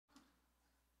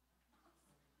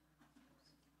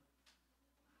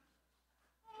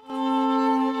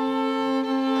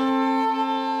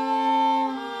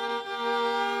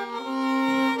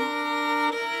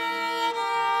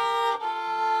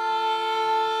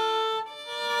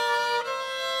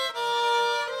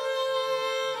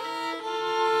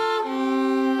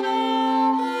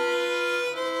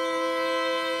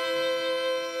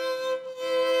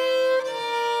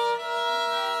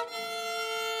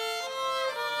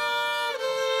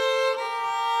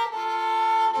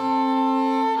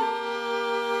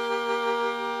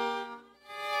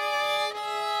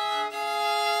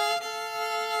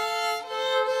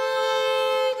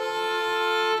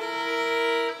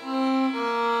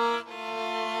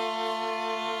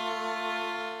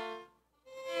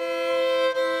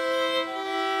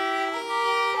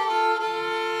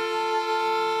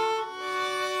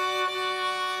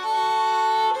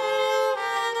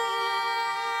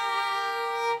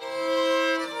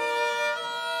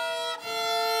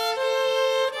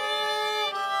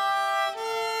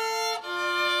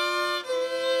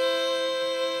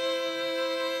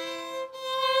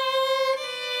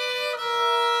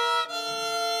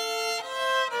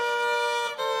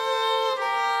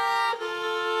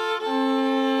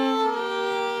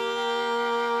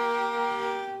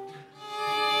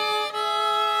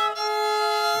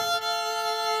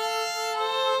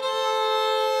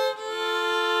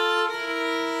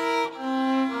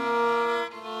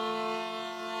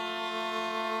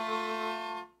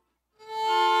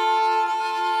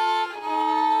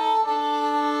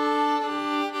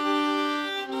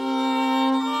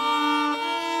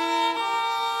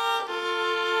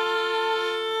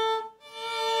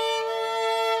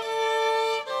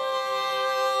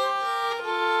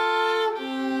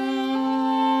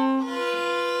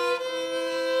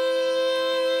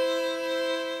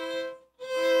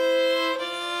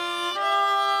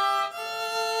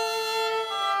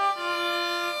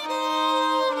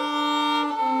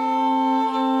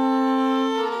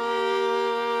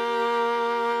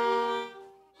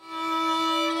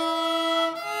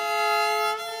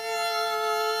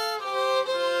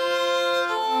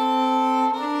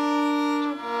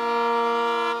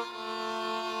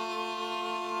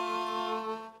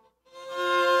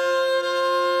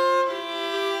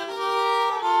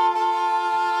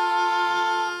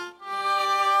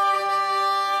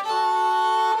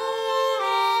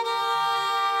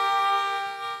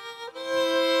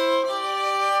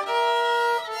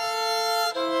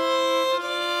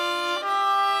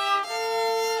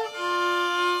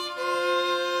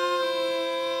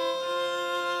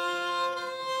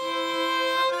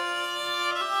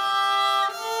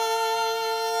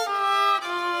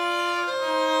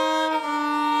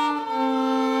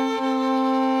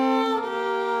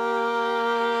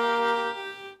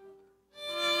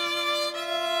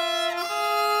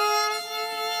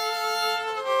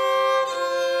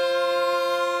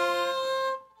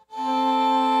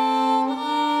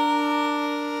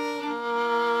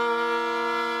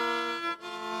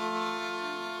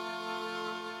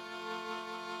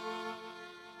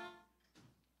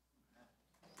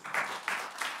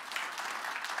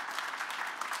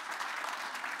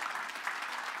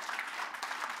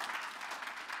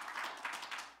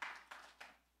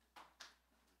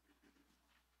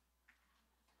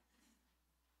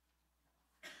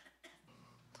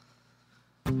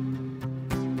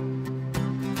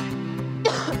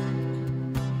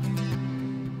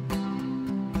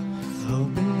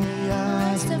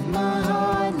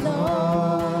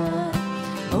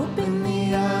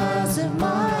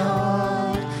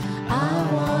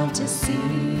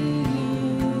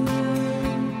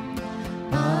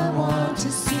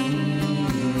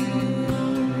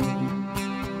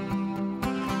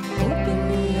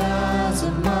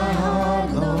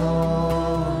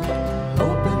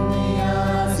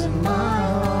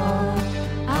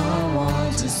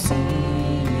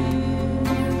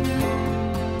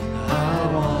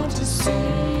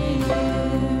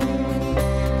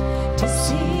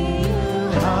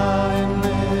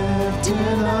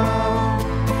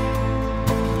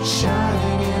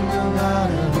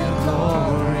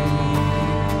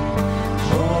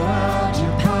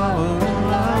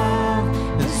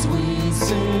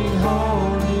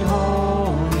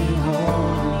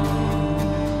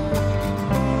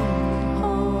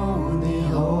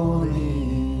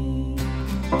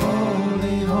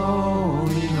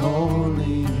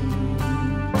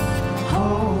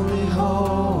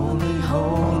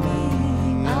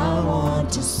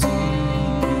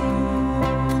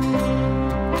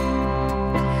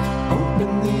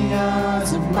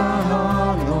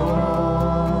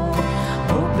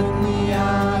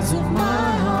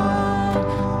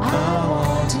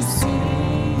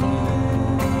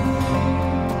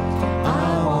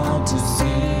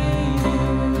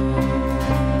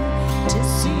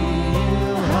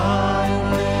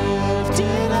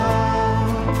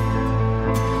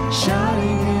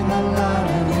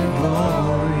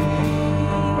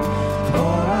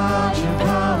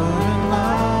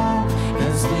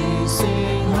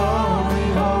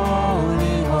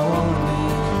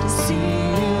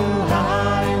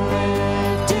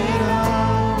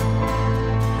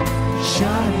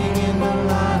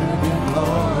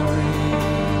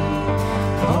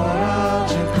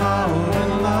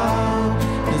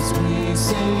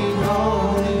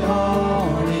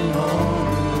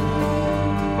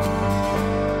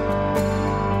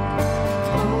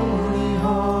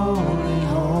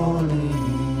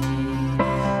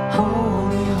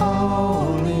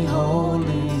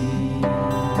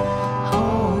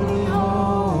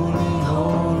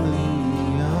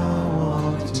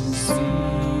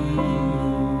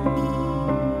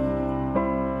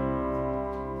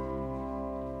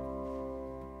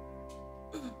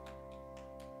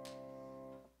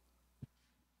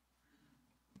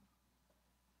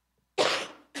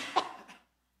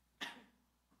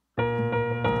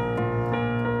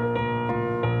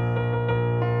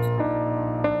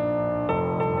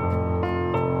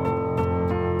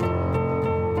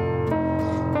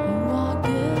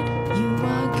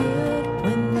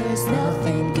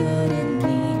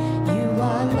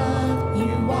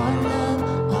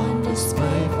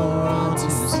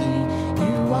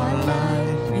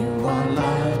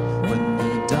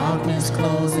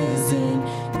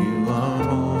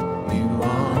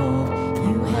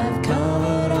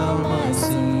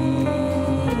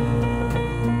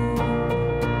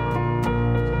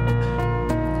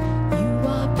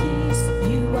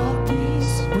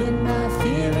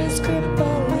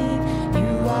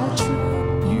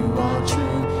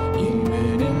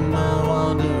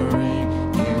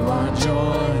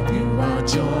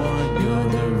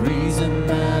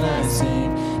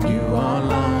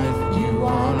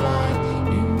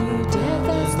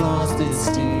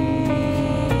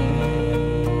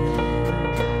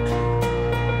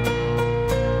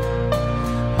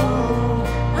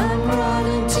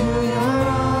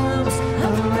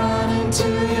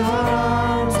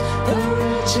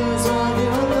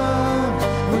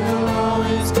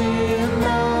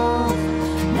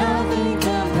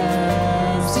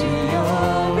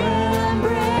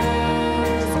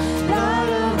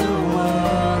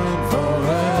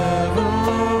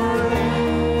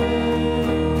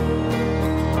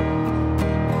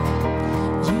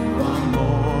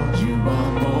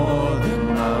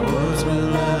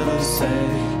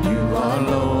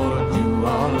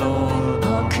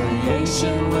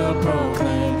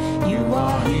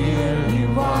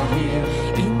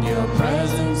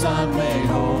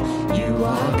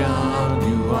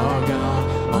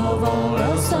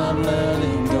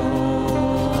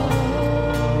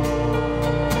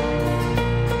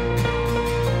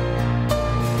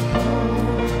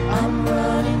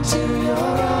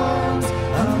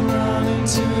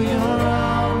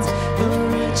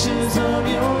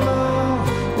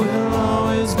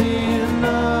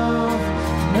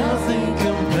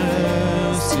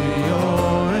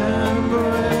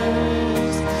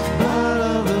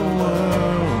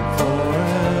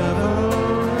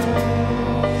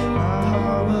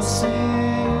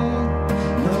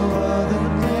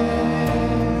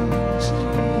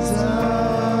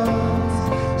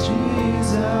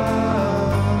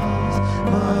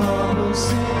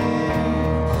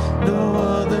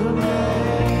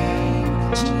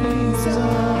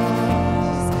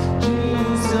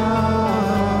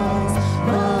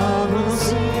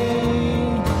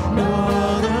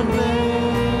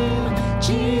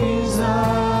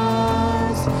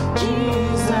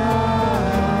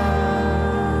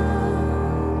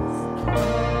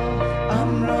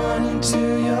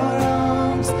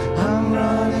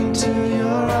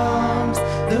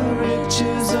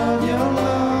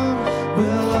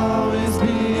will always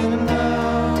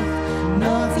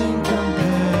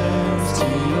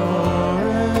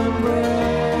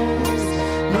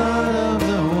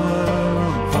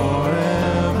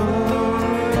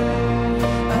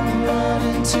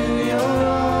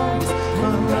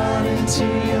into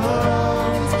your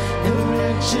arms. The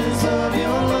riches of your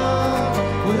love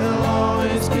will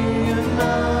always be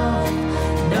enough.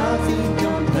 Nothing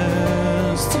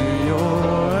compares to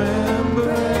your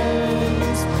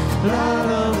embrace. Light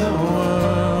of the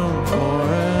world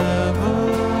forever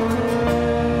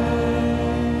reign.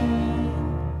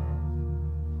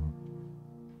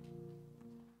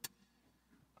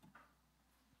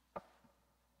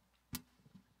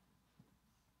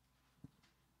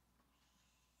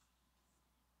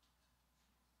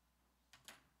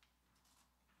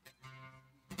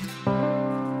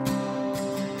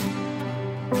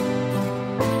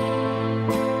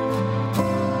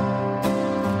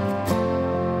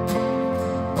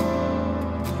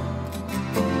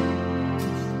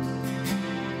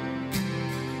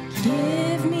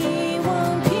 Give me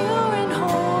one pure and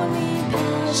holy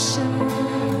passion.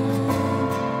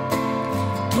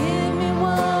 Give me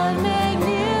one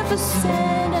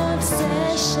magnificent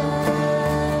obsession.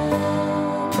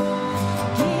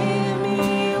 Give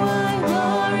me one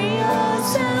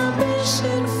glorious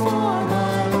ambition for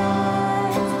my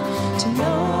life, to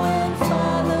know and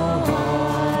follow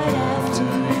hard after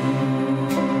you.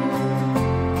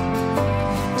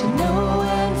 To know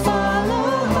and follow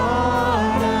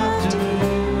hard after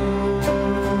you.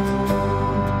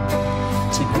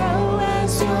 To grow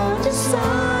as your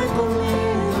disciple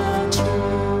in the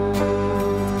truth.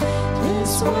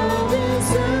 This world is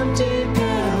empty,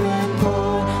 pale and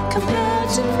poor, compared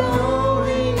to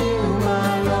knowing you,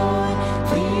 my Lord.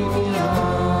 Lead me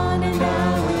on and I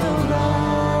will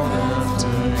run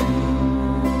after you.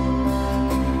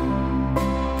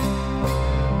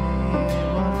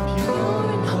 Pure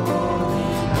and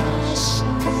holy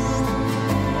passion.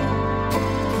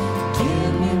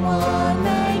 Give me one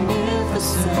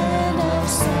magnificent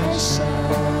obsession.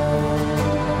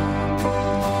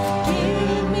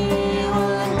 Give me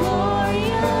one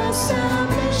glorious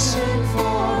ambition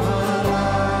for my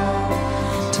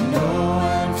life, to know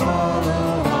and follow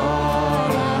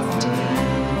hard after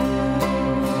you.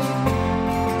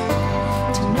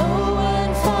 To know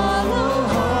and follow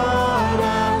hard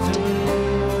after you.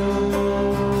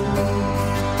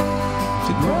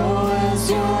 To grow as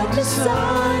your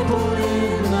disciple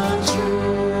in the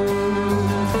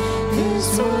truth. This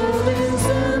world is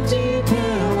empty,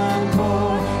 pale and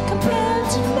poor, compared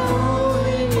to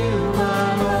knowing you, my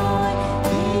Lord.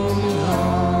 Lead me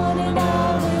on and I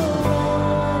will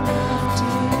run after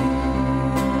you.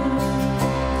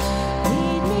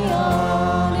 Lead me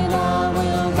on and I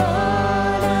will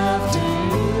run after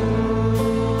you.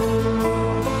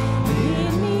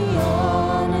 Lead me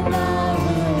on and I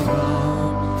will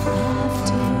run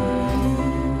after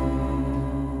you.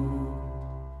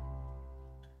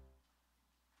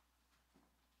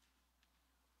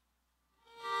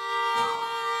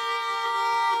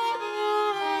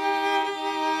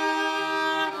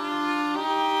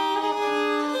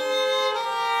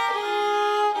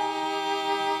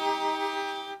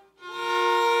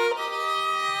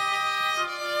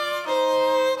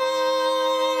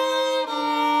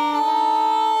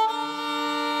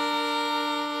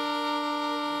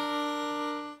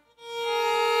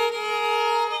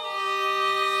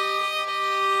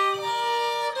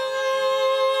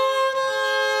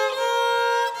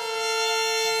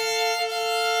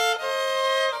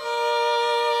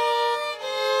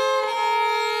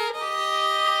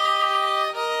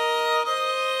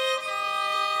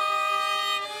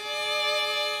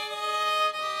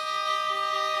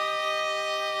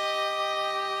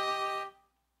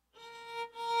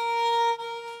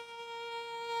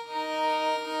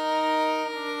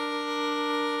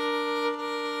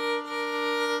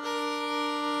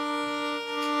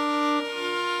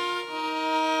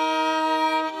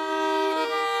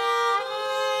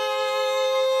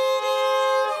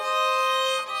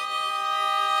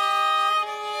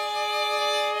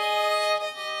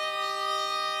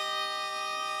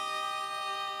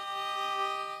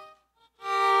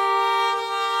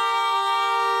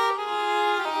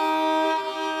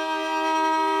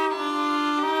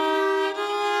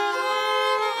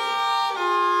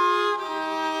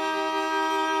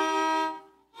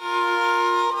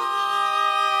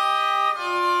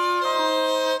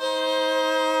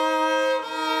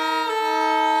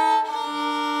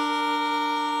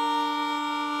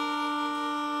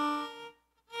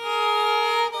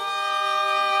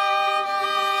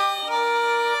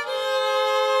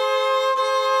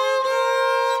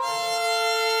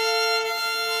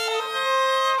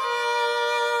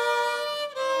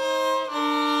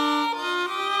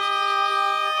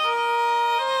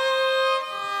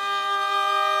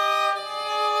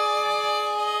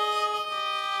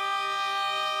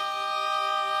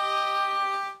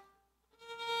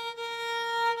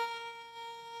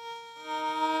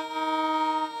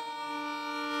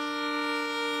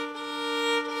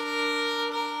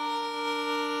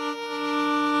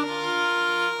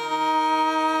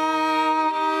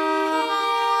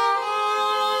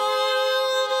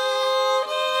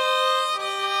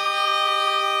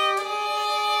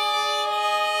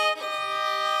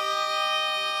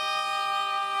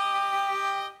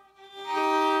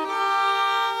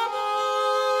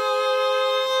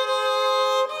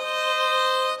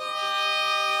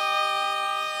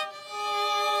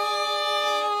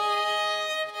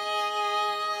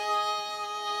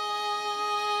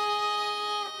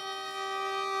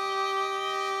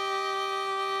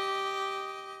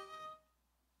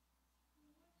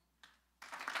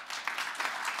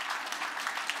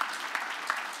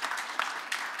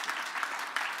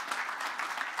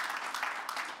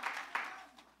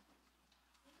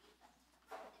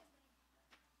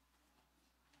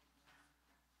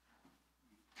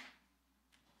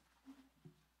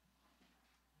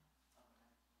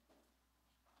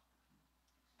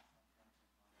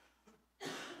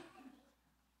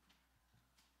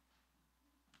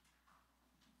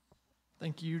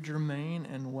 Thank you, Jermaine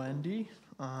and Wendy.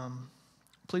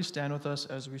 Please stand with us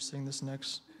as we sing this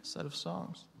next set of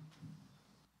songs.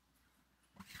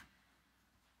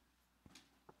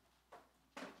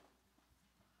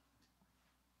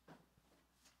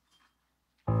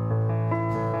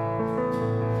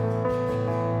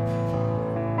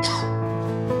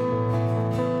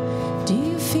 Do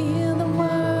you feel the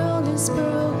world is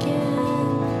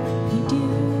broken? We do.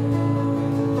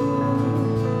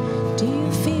 Do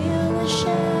you feel the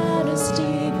shadows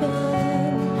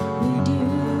deepen? We do.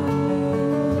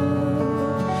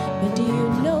 But do you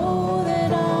know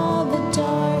that all the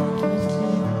dark will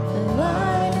keep the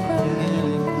light from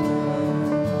getting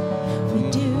through? We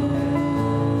do.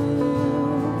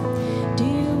 Do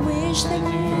you wish that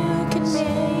you could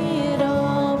make it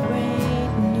all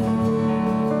brand new?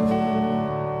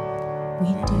 We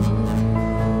do.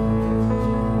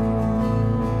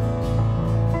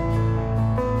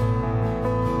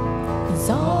 Is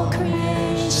all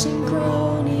creation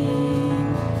groaning?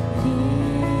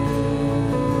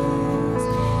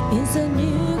 Is a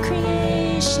new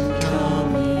creation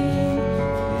coming?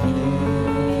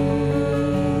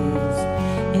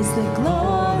 Is the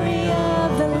glory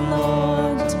of the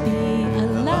Lord to be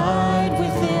alive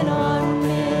within our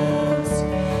midst?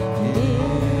 It is.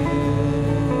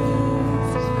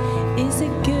 Is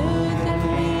it good that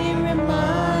we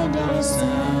remind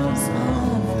ourselves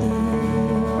of this?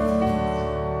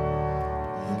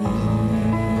 It is.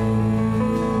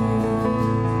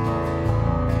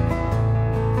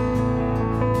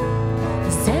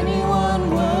 Is anyone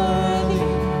worthy?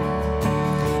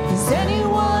 Is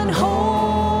anyone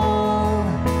whole?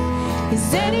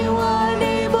 Is anyone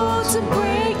able to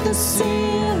break the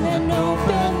seal and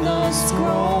open the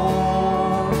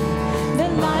scroll? The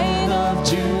Lion of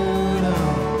Judah,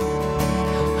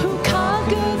 who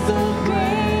conquered the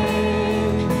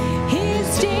grave, he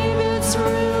is David's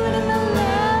root and the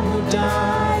Lamb who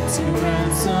died to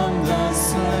ransom the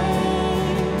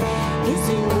slain. Is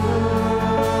he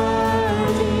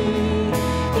worthy?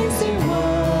 Is he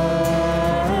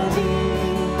worthy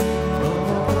of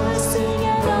all blessing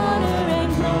and honor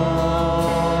and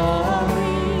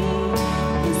glory?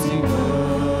 Is he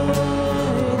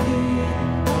worthy of this?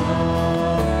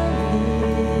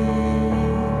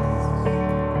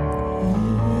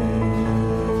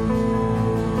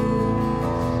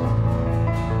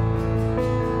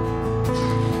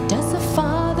 Does the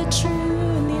Father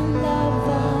truly love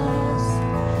us?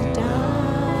 He does.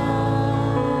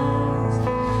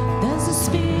 Does the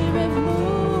Spirit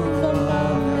move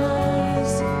among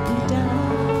us? He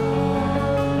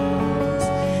does.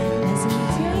 Does he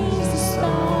praise the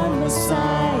star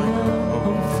Messiah?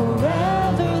 Hope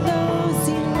forever those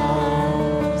he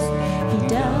loves? He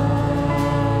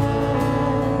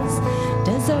does.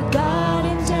 Does our God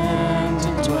intend to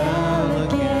dwell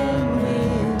again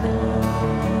with us?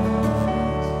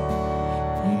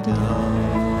 He does.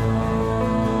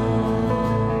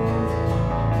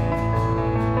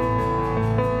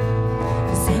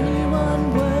 Is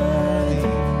anyone worthy?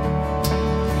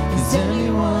 Is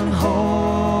anyone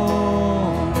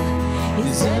whole?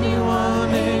 Is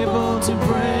anyone able to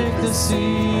break the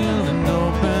seal and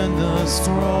open the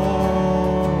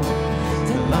scroll?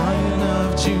 The Lion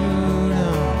of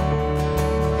Judah,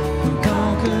 who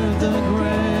conquered the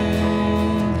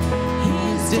grave, he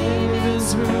is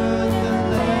David's root, the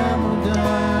Lamb who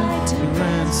died to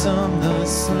ransom the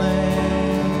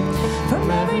slain. From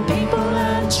every people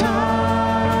and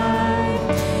tribe,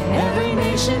 every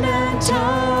nation and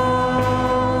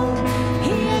tongue,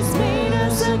 he has made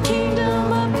us a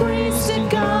kingdom of priests to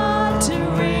God, to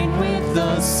reign with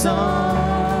the Son.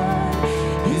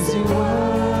 Is he worthy?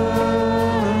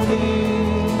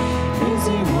 Is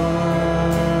he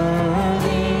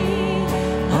worthy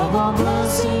of all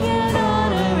blessing and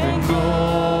honor and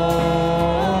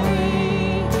glory?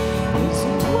 Is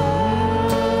he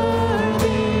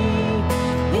worthy?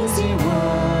 Is he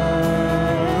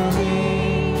worthy?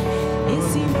 Is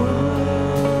he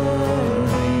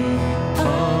worthy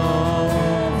of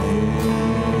this?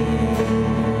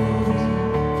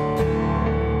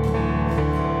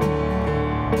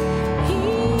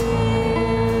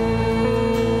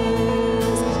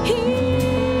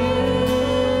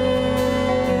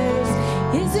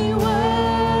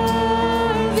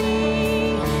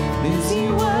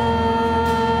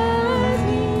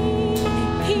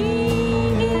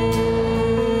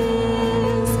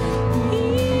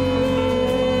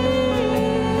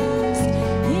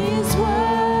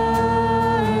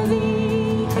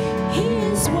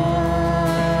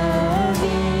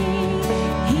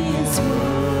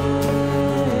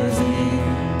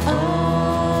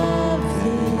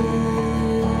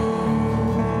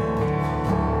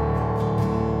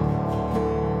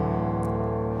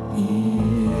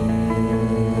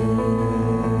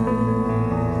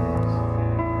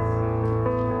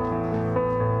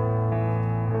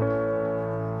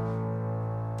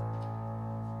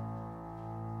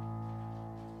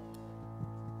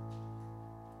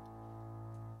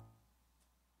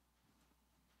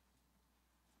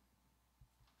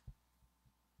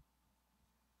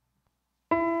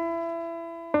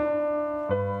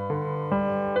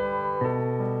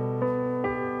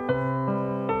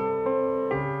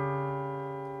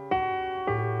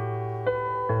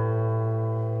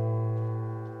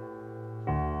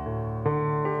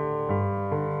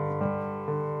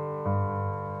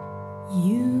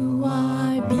 You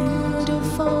are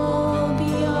beautiful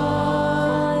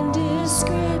beyond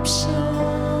description,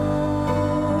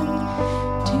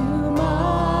 too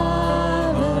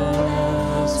marvelous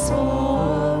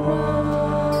for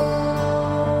words,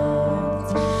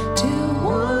 too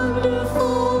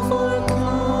wonderful for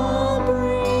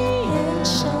comprehension,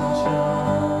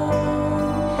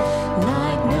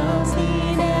 like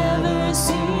nothing ever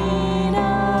seen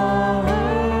or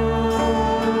heard.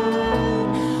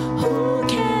 Who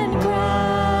can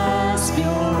grasp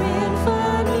your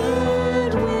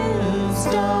infinite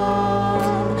wisdom?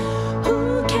 Who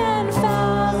can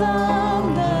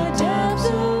fathom the depths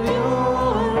of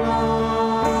your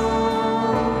love?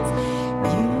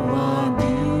 You are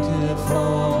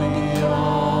beautiful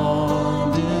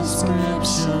beyond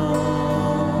description,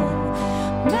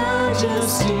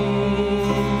 majesty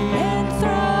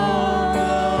enthroned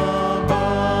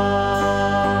above.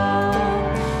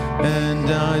 And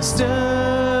I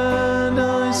stand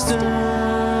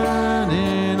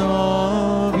in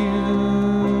awe of you.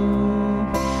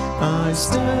 I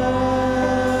stand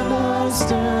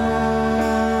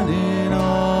in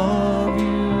awe of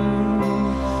you.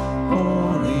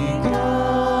 Holy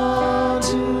God,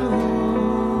 to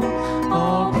whom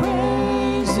all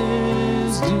praise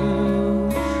is due.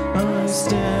 I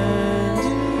stand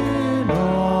in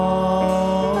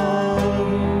awe of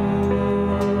you.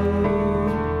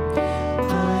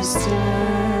 I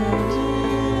stand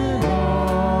in awe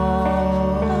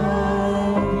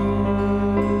of you.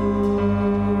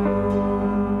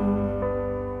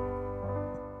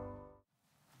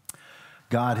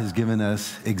 God has given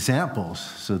us examples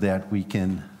so that we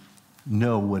can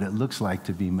know what it looks like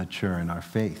to be mature in our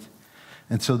faith.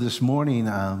 And so this morning,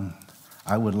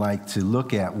 I would like to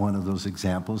look at one of those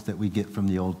examples that we get from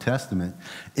the Old Testament.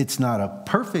 It's not a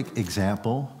perfect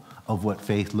example of what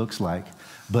faith looks like,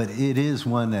 but it is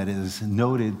one that is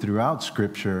noted throughout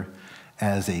Scripture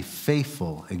as a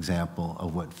faithful example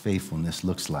of what faithfulness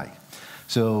looks like.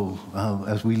 So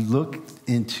as we look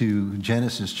into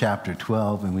Genesis chapter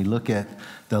 12 and we look at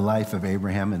the life of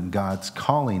Abraham and God's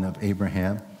calling of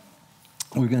Abraham,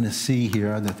 we're going to see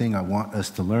here, the thing I want us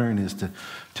to learn is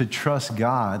to trust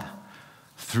God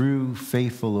through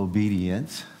faithful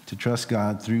obedience, to trust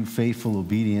God through faithful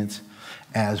obedience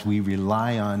as we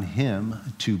rely on Him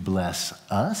to bless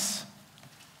us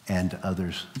and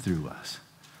others through us.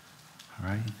 All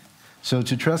right? So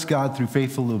to trust God through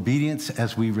faithful obedience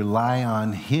as we rely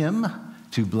on Him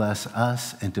to bless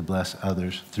us and to bless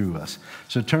others through us.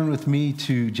 So turn with me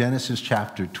to Genesis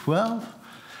chapter 12,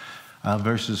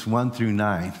 verses 1 through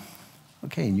 9.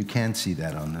 Okay, and you can see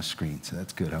that on the screen, so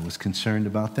that's good. I was concerned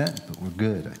about that, but we're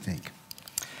good, I think.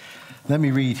 Let me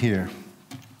read here.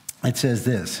 It says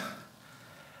this.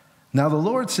 Now the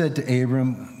Lord said to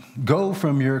Abram, "Go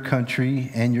from your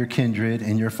country and your kindred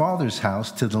and your father's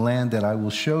house to the land that I will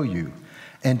show you,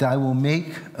 and I will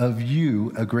make of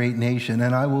you a great nation,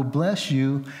 and I will bless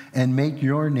you and make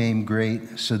your name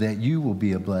great so that you will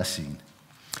be a blessing.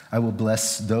 I will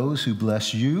bless those who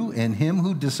bless you, and him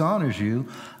who dishonors you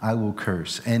I will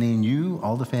curse, and in you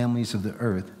all the families of the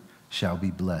earth shall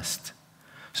be blessed."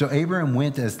 So Abram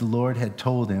went as the Lord had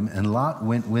told him, and Lot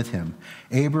went with him.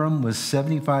 Abram was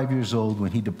 75 years old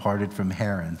when he departed from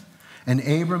Haran. And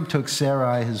Abram took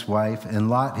Sarai his wife, and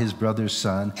Lot his brother's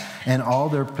son, and all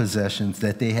their possessions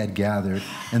that they had gathered,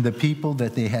 and the people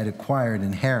that they had acquired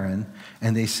in Haran,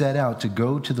 and they set out to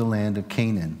go to the land of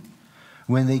Canaan.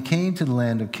 When they came to the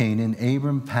land of Canaan,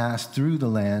 Abram passed through the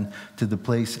land to the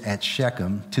place at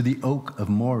Shechem, to the oak of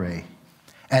Moreh.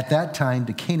 At that time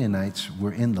the Canaanites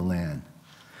were in the land.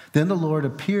 Then the Lord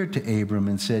appeared to Abram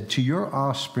and said, "To your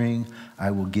offspring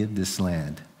I will give this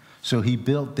land." So he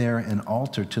built there an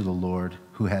altar to the Lord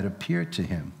who had appeared to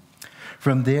him.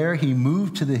 From there he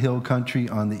moved to the hill country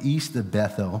on the east of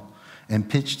Bethel and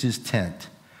pitched his tent,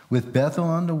 with Bethel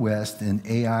on the west and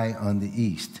Ai on the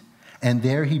east. And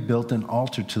there he built an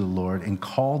altar to the Lord and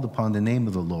called upon the name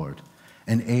of the Lord.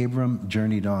 And Abram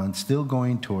journeyed on, still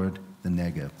going toward the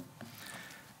Negev.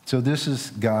 So this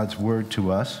is God's word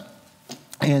to us.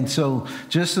 And so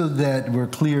just so that we're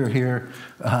clear here,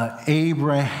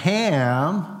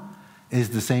 Abraham is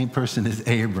the same person as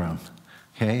Abram.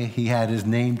 Okay, he had his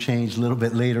name changed a little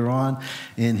bit later on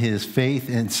in his faith,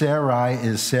 and Sarai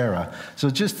is Sarah.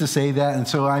 So just to say that, and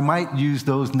so I might use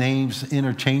those names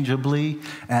interchangeably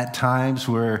at times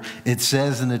where it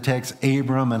says in the text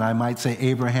Abram, and I might say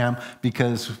Abraham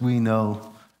because we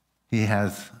know he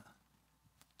has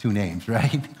two names,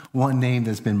 right? One name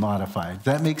that's been modified. Does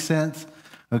that make sense?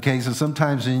 Okay, so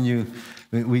sometimes when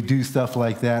we do stuff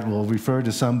like that, we'll refer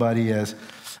to somebody as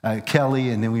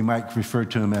Kelly, and then we might refer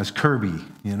to him as Kirby,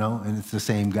 and it's the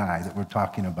same guy that we're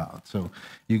talking about. So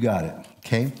you got it,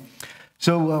 okay?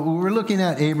 So we're looking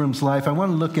at Abram's life. I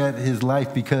want to look at his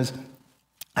life because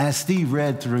as Steve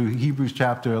read through Hebrews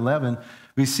chapter 11,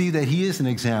 we see that he is an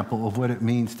example of what it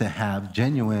means to have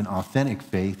genuine, authentic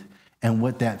faith and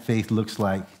what that faith looks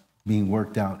like being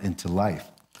worked out into life.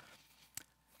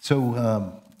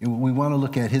 So we want to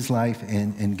look at his life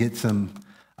and get some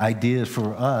ideas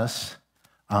for us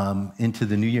into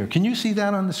the new year. Can you see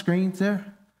that on the screens there?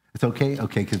 It's okay?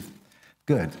 Okay,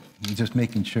 good. I'm just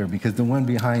making sure because the one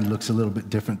behind looks a little bit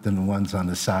different than the ones on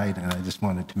the side, and I just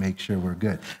wanted to make sure we're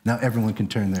good. Now everyone can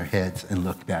turn their heads and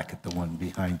look back at the one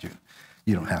behind you.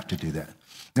 You don't have to do that.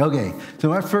 Okay, so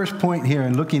my first point here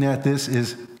in looking at this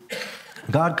is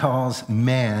God calls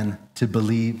man to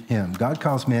believe him. God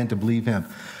calls man to believe him.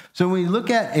 So when we look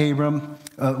at Abram,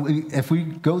 if we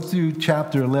go through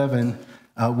chapter 11,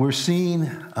 we're seeing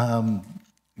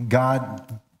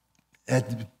God,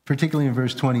 particularly in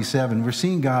verse 27, we're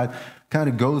seeing God kind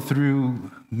of go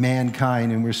through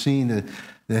mankind, and we're seeing the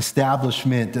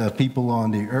establishment of people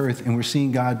on the earth, and we're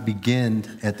seeing God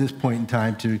begin at this point in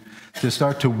time to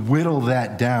start to whittle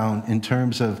that down in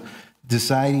terms of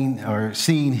deciding or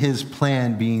seeing his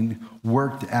plan being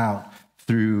worked out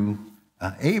through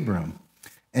Abram.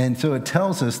 And so it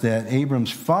tells us that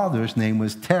Abram's father's name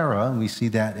was Terah, and we see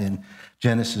that in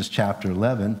Genesis chapter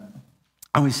 11.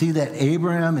 And we see that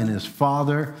Abraham and his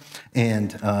father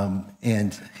and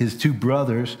his two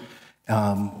brothers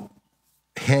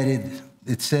headed,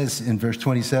 it says in verse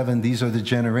 27, these are the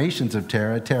generations of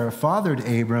Terah. Terah fathered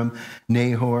Abram,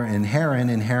 Nahor, and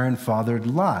Haran fathered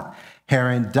Lot.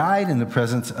 Haran died in the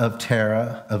presence of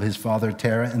Terah, of his father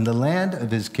Terah, in the land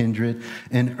of his kindred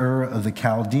in Ur of the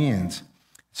Chaldeans.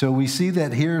 So we see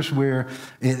that here's where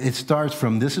it starts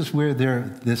from. This is where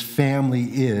this family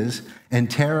is,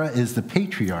 and Terah is the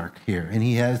patriarch here, and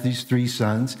he has these three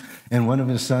sons, and one of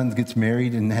his sons gets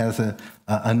married and has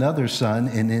another son,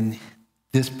 and then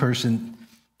this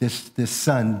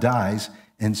son dies,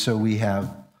 and so we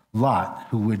have Lot,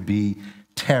 who would be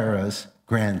Terah's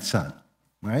grandson.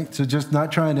 Right? So just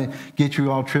not trying to get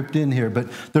you all tripped in here,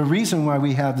 but the reason why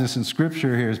we have this in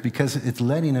Scripture here is because it's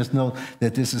letting us know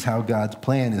that this is how God's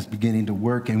plan is beginning to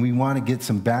work, and we want to get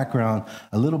some background,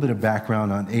 a little bit of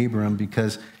background on Abram,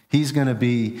 because he's going to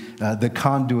be the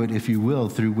conduit, if you will,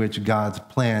 through which God's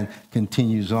plan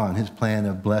continues on, his plan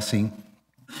of blessing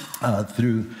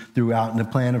throughout, and the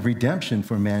plan of redemption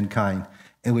for mankind,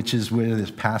 and which is where this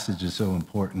passage is so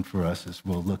important for us, as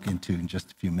we'll look into in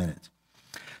just a few minutes.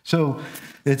 So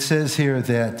it says here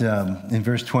that in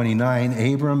verse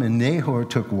 29, Abram and Nahor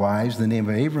took wives. The name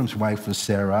of Abram's wife was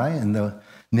Sarai, and the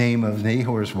name of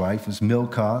Nahor's wife was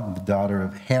Milcah, the daughter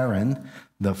of Haran,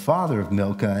 the father of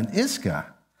Milcah and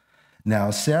Iscah.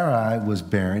 Now Sarai was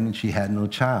barren, and she had no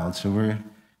child. So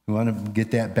we want to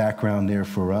get that background there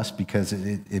for us, because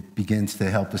it begins to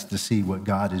help us to see what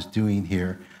God is doing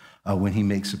here when he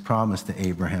makes a promise to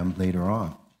Abraham later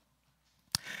on.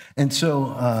 And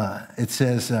so it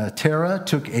says, Terah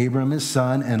took Abram his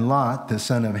son, and Lot, the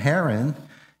son of Haran,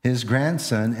 his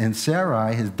grandson, and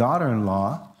Sarai, his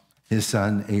daughter-in-law, his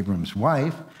son Abram's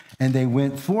wife, and they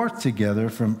went forth together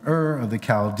from Ur of the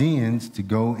Chaldeans to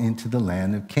go into the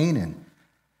land of Canaan.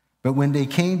 But when they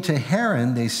came to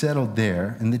Haran, they settled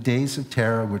there, and the days of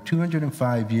Terah were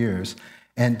 205 years,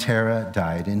 and Terah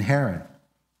died in Haran.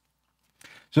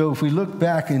 So if we look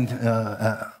back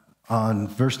on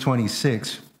verse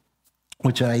 26,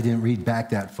 which I didn't read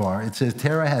back that far, it says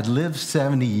Terah had lived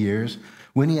 70 years.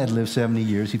 When he had lived 70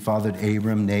 years, he fathered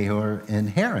Abram, Nahor, and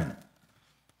Haran.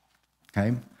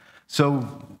 Okay?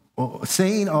 So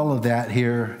saying all of that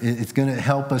here, it's going to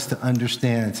help us to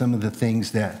understand some of the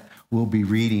things that we'll be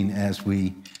reading as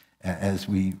we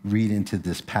read into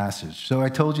this passage. So I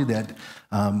told you that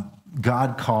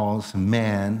God calls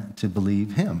man to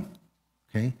believe him.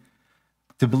 Okay?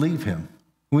 To believe him.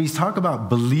 When we talk about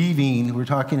believing, we're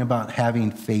talking about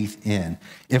having faith in.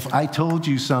 If I told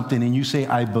you something and you say,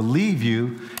 I believe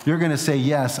you, you're going to say,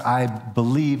 yes, I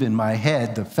believe in my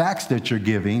head the facts that you're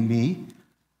giving me,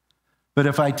 But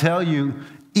if I tell you,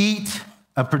 eat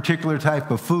a particular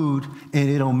type of food and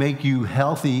it'll make you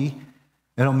healthy,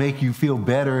 it'll make you feel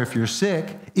better if you're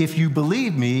sick, if you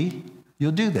believe me,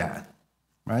 you'll do that,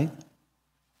 right?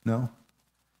 No?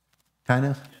 Kind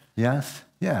of? Yes?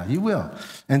 Yeah, you will.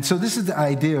 And so this is the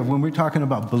idea of when we're talking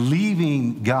about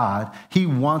believing God, he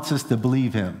wants us to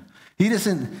believe him. He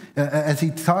doesn't, as he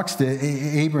talks to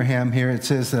Abraham here, it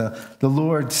says, the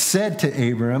Lord said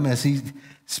to Abram, as he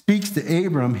speaks to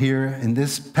Abram here in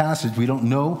this passage, we don't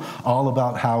know all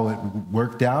about how it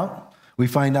worked out. We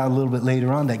find out a little bit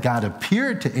later on that God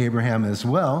appeared to Abraham as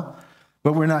well,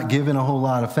 but we're not given a whole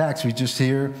lot of facts. We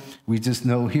just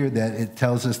know here that it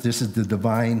tells us this is the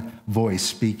divine voice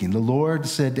speaking. The Lord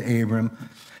said to Abram,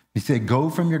 he said, go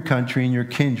from your country and your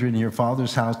kindred and your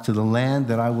father's house to the land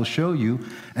that I will show you,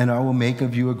 and I will make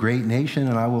of you a great nation,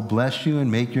 and I will bless you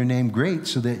and make your name great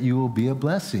so that you will be a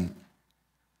blessing.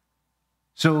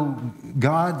 So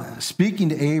God, speaking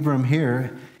to Abram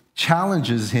here,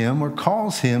 challenges him or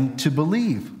calls him to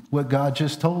believe what God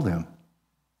just told him.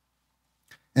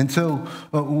 And so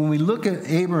when we look at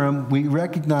Abram, we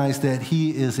recognize that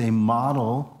he is a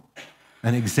model,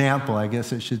 an example, I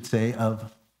guess I should say,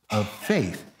 of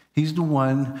faith. He's the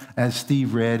one, as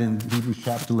Steve read in Hebrews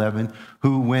chapter 11,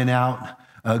 who went out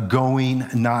going,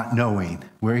 not knowing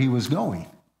where he was going.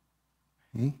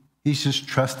 He's just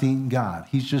trusting God.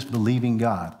 He's just believing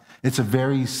God. It's a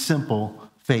very simple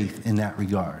faith in that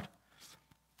regard.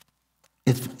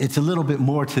 It's a little bit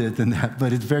more to it than that,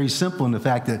 but it's very simple in the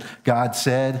fact that God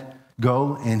said,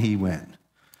 go, and he went.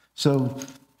 So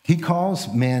he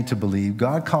calls man to believe.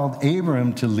 God called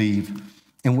Abram to leave.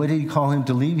 And what did he call him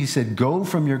to leave? He said, go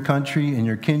from your country and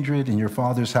your kindred and your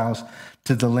father's house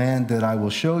to the land that I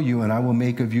will show you, and I will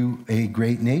make of you a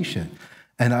great nation.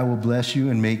 And I will bless you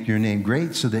and make your name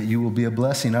great so that you will be a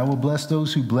blessing. I will bless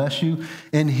those who bless you,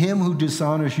 and him who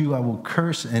dishonors you I will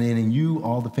curse, and in you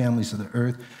all the families of the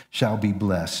earth shall be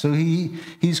blessed. So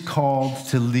he's called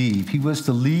to leave. He was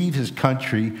to leave his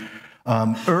country,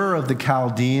 Ur of the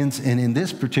Chaldeans, and in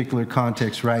this particular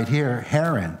context right here,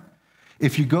 Haran.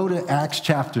 If you go to Acts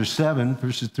chapter 7,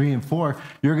 verses 3 and 4,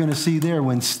 you're going to see there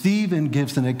when Stephen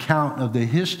gives an account of the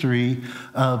history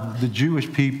of the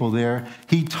Jewish people there,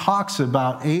 he talks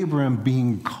about Abram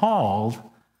being called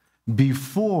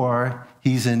before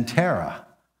he's in Haran,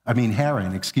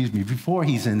 before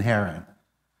he's in Haran.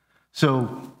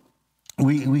 So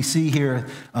we see here,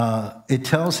 it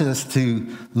tells us to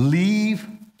leave,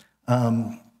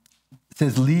 it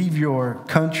says, leave your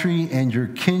country and your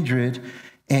kindred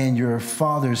and your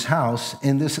father's house.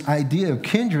 And this idea of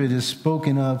kindred is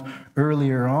spoken of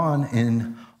earlier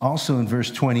on also in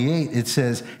verse 28. It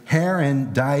says,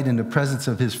 Haran died in the presence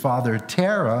of his father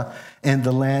Terah and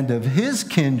the land of his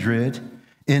kindred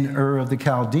in Ur of the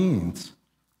Chaldeans.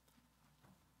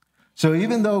 So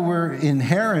even though we're in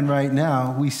Haran right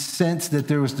now, we sense that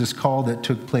there was this call that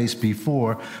took place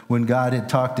before when God had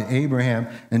talked to Abraham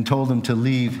and told him to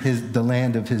leave the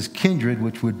land of his kindred,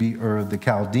 which would be Ur of the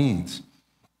Chaldeans.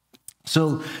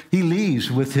 So he leaves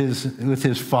with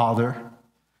his father,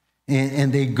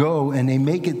 and they go and they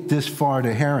make it this far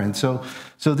to Haran. So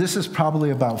this is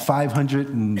probably about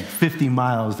 550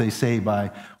 miles, they say, by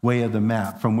way of the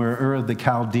map, from where Ur of the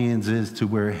Chaldeans is to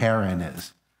where Haran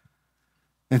is.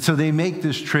 And so they make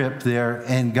this trip there,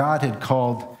 and God had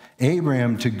called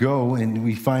Abraham to go, and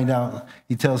we find out,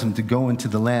 he tells him to go into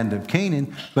the land of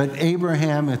Canaan, but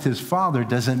Abraham and his father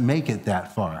doesn't make it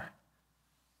that far.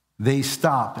 They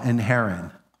stop in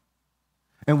Haran.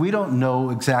 And we don't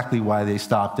know exactly why they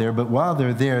stopped there, but while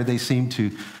they're there,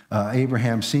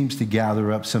 Abraham seems to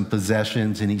gather up some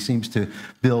possessions, and he seems to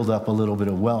build up a little bit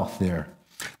of wealth there.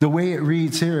 The way it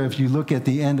reads here, if you look at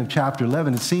the end of chapter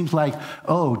 11, it seems like,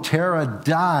 Terah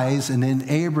dies, and then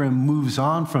Abram moves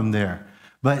on from there.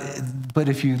 But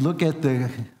if you look at the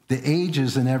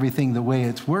ages and everything, the way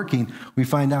it's working, we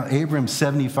find out Abram's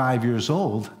 75 years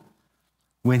old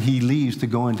when he leaves to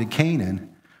go into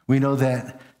Canaan. We know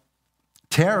that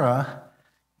Terah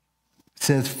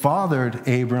says fathered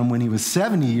Abram when he was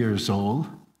 70 years old.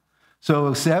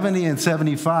 So 70 and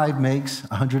 75 makes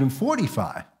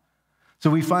 145. So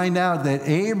we find out that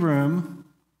Abram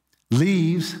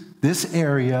leaves this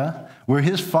area where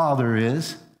his father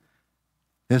is.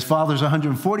 His father's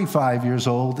 145 years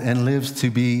old and lives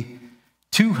to be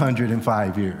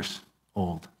 205 years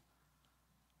old.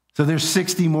 So there's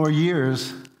 60 more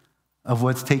years of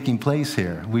what's taking place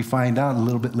here. We find out a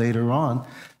little bit later on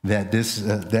that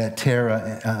that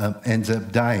Terah ends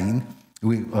up dying.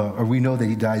 We know that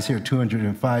he dies here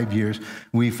 205 years.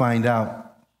 We find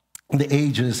out the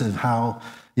ages of how,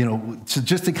 so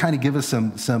just to kind of give us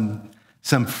some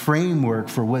some framework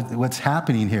for what's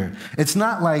happening here. It's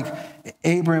not like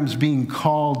Abram's being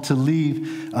called to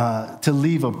leave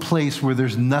a place where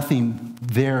there's nothing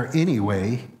there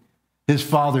anyway. His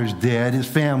father's dead, his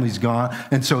family's gone,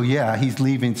 and so yeah, he's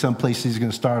leaving some place he's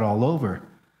going to start all over.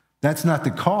 That's not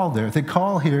the call there. The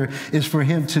call here is for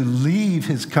him to leave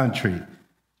his country,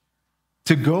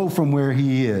 to go from where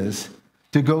he is,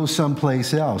 to go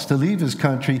someplace else, to leave his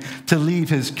country, to leave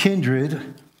his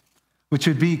kindred, which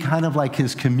would be kind of like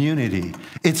his community.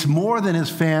 It's more than his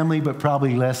family, but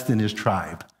probably less than his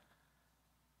tribe.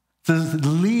 To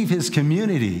leave his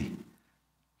community.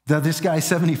 Now, this guy's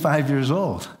 75 years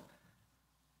old.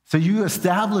 So you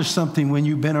establish something when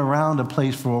you've been around a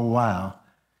place for a while.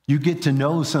 You get to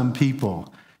know some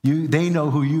people. They know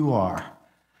who you are.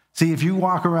 See, if you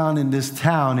walk around in this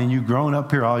town and you've grown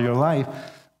up here all your life,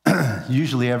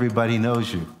 usually everybody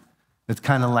knows you. It's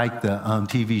kind of like the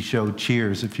TV show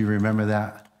Cheers, if you remember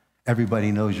that.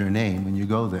 Everybody knows your name when you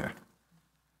go there.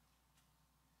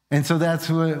 And so that's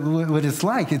what it's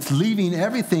like. It's leaving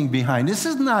everything behind. This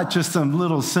is not just some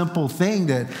little simple thing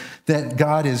that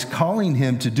God is calling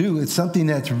him to do. It's something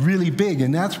that's really big.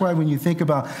 And that's why when you think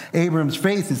about Abram's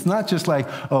faith, it's not just like,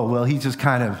 oh, well, he just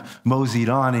kind of moseyed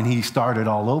on and he started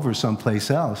all over someplace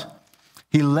else.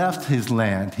 He left his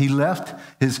land. He left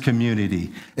his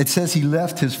community. It says he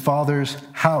left his father's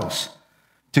house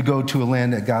to go to a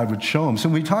land that God would show him. So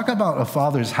when we talk about a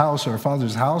father's house or a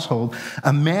father's household,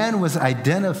 a man was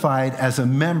identified as a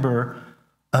member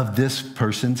of this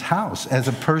person's house, as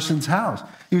a person's house.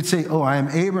 You would say, oh, I am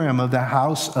Abraham of the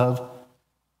house of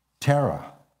Terah.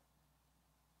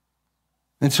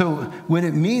 And so when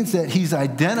it means that he's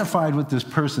identified with this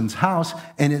person's house,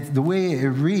 and the way it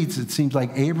reads, it seems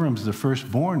like Abram's the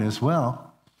firstborn as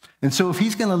well. And so if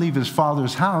he's going to leave his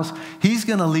father's house, he's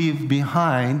going to leave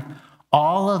behind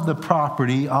all of the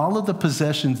property, all of the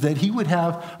possessions that he would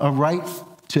have a right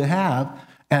to have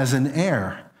as an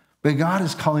heir. But God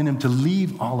is calling him to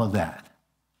leave all of that.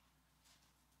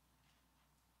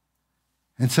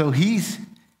 And so he's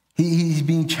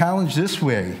being challenged this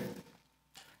way.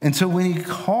 And so when he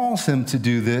calls him to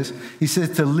do this, he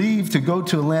says to leave, to go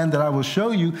to a land that I will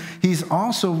show you. He's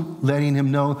also letting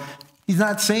him know, he's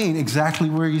not saying exactly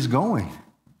where he's going.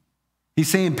 He's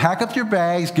saying, pack up your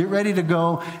bags, get ready to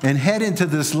go, and head into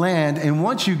this land. And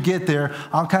once you get there,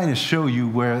 I'll kind of show you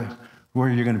where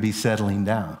you're going to be settling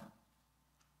down.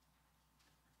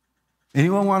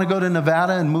 Anyone want to go to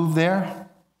Nevada and move there?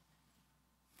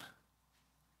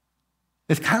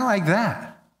 It's kind of like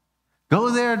that.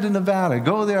 Go there to Nevada.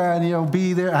 Go there and,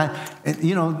 be there.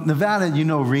 Nevada,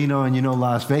 Reno and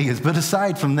Las Vegas. But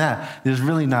aside from that, there's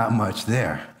really not much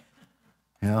there.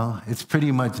 It's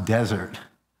pretty much desert.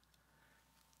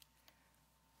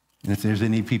 And if there's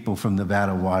any people from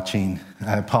Nevada watching,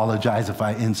 I apologize if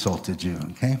I insulted you,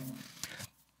 okay?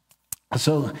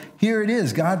 So here it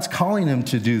is. God's calling him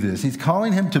to do this. He's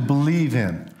calling him to believe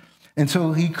him. And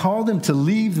so he called him to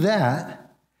leave that.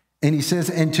 And he says,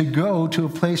 and to go to a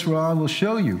place where I will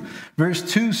show you.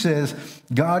 Verse 2 says,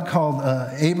 God called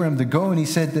Abram to go, and he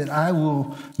said that I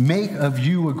will make of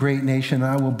you a great nation.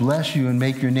 I will bless you and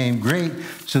make your name great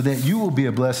so that you will be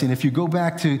a blessing. If you go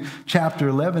back to chapter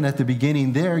 11 at the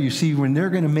beginning there, you see when they're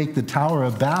going to make the Tower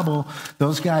of Babel,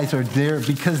 those guys are there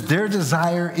because their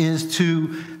desire is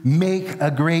to make a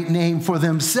great name for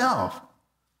themselves.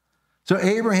 So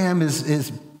Abraham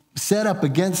is set up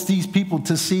against these people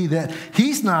to see that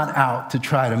he's not out to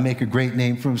try to make a great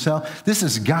name for himself. This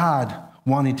is God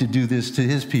wanting to do this to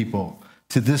his people,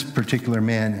 to this particular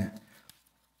man.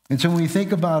 And so when we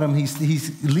think about him,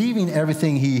 he's leaving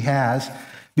everything he has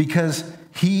because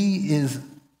he is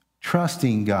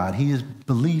trusting God. He is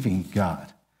believing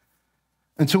God.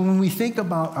 And so when we think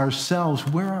about ourselves,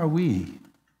 where are we?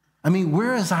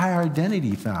 Where is our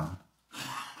identity found?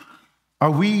 Are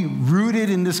we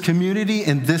rooted in this community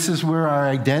and this is where our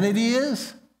identity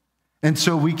is? And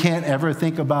so we can't ever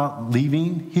think about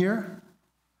leaving here?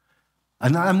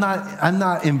 I'm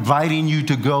not inviting you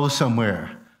to go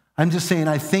somewhere. I'm just saying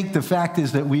I think the fact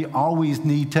is that we always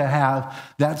need to have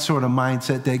that sort of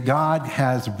mindset that God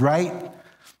has the right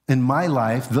in my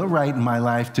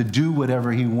life to do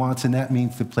whatever he wants, and that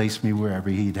means to place me wherever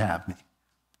he'd have me.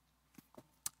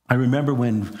 I remember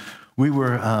when we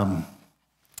were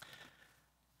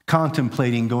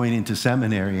contemplating going into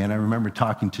seminary, and I remember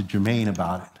talking to Jermaine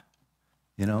about it,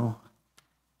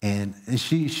 and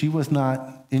she was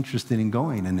not interested in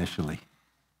going initially.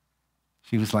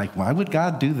 She was like, why would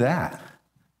God do that?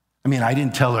 I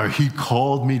didn't tell her he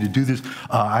called me to do this.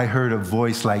 I heard a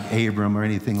voice like Abram or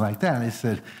anything like that. I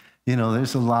said,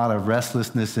 there's a lot of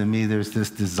restlessness in me. There's this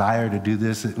desire to do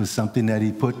this. It was something that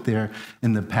he put there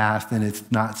in the past, and it's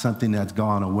not something that's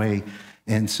gone away.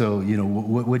 And so,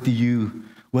 what do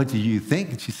you think?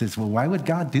 And she says, well, why would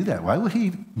God do that? Why would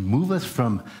he move us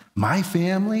from my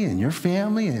family and your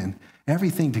family and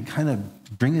everything to kind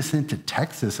of bring us into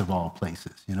Texas of all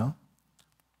places,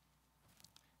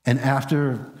 And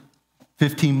after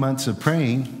 15 months of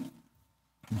praying,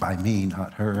 by me,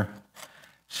 not her,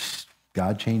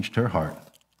 God changed her heart.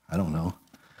 I don't know.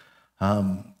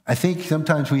 I think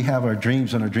sometimes we have our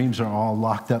dreams, and our dreams are all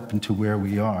locked up into where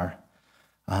we are.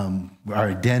 Our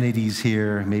identities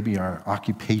here, maybe our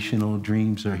occupational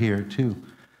dreams are here too.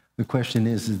 The question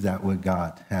is that what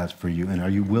God has for you? And are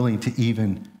you willing to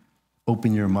even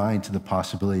open your mind to the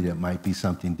possibility that it might be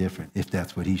something different, if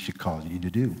that's what he should call you to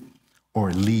do,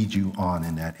 or lead you on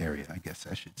in that area, I guess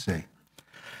I should say.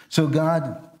 So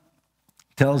God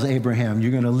tells Abraham,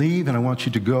 you're going to leave, and I want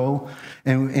you to go.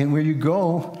 And where you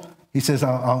go, he says,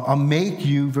 I'll make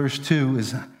you, verse 2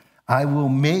 is, I will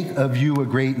make of you a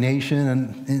great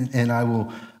nation, and I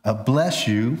will bless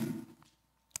you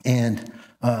and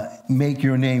make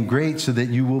your name great so that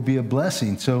you will be a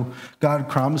blessing. So God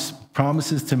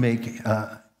promises to make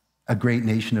a great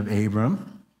nation of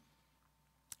Abram.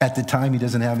 At the time, he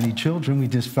doesn't have any children. We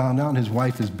just found out his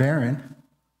wife is barren.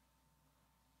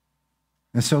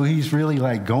 And so he's really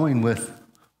like going with,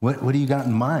 what do you got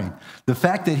in mind? The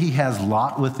fact that he has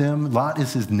Lot with him, Lot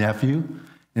is his nephew,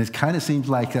 and it kind of seems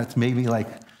like that's maybe like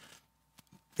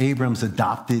Abram's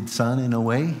adopted son in a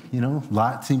way.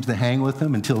 Lot seems to hang with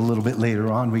him until a little bit later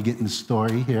on. We get in the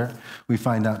story here. We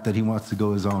find out that he wants to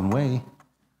go his own way.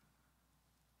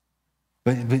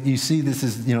 But you see, this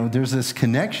is, there's this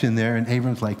connection there, and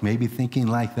Abram's like maybe thinking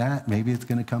like that. Maybe it's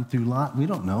going to come through Lot. We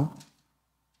don't know.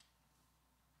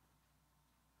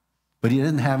 But he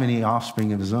didn't have any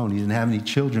offspring of his own. He didn't have any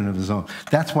children of his own.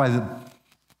 That's why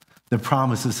the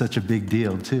promise is such a big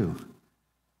deal, too.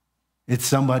 It's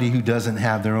somebody who doesn't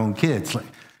have their own kids. Like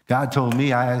God told me,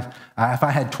 if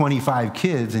I had 25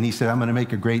 kids, and he said, I'm going to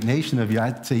make a great nation of you,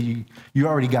 I'd say, you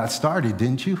already got started,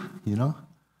 didn't you?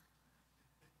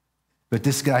 But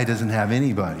this guy doesn't have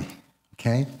anybody,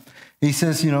 okay? He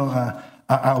says,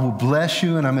 I will bless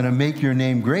you, and I'm going to make your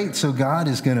name great. So God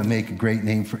is going to make a great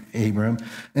name for Abram.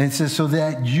 And it says, so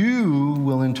that you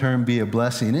will in turn be a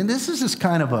blessing. And this is just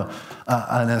kind of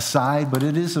an aside, but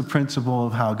it is a principle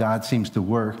of how God seems to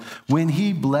work. When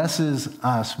he blesses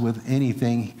us with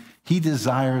anything, he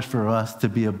desires for us to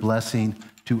be a blessing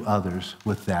to others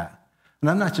with that. And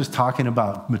I'm not just talking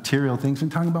about material things. I'm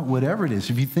talking about whatever it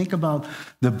is. If you think about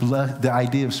the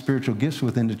idea of spiritual gifts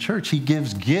within the church, he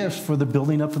gives gifts for the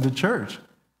building up of the church.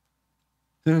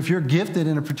 So if you're gifted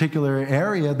in a particular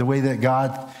area, the way that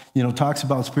God, talks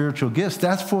about spiritual gifts,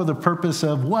 that's for the purpose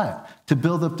of what? To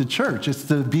build up the church. It's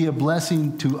to be a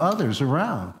blessing to others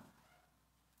around.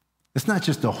 It's not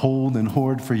just to hold and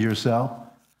hoard for yourself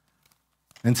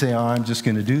and say, I'm just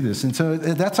going to do this. And so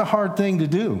that's a hard thing to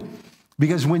do.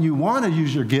 Because when you want to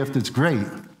use your gift, it's great.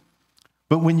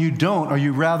 But when you don't, or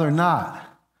you rather not,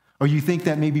 or you think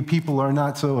that maybe people are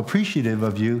not so appreciative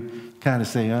of you, kind of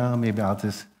say, maybe I'll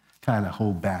just kind of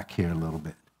hold back here a little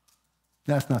bit.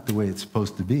 That's not the way it's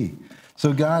supposed to be.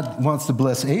 So God wants to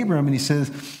bless Abram, and he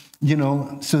says,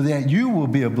 so that you will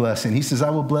be a blessing. He says, I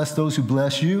will bless those who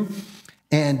bless you,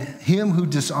 and him who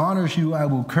dishonors you I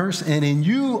will curse, and in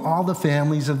you all the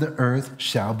families of the earth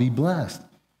shall be blessed.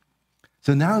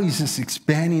 So now he's just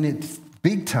expanding it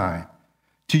big time.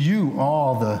 To you,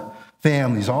 all the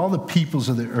families, all the peoples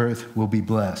of the earth will be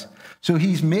blessed. So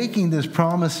he's making this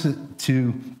promise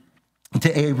to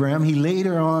Abraham. He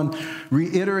later on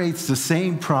reiterates the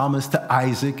same promise to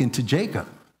Isaac and to Jacob.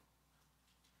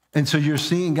 And so you're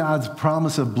seeing God's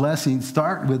promise of blessing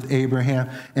start with Abraham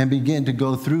and begin to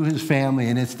go through his family.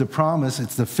 And it's the promise,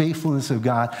 it's the faithfulness of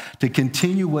God to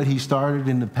continue what he started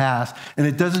in the past. And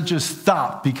it doesn't just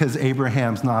stop because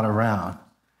Abraham's not around.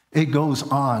 It goes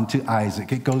on to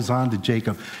Isaac. It goes on to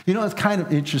Jacob. It's kind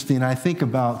of interesting. I think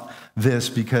about this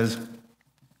because,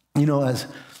 I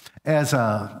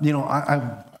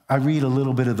read a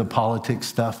little bit of the politics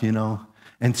stuff,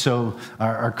 And so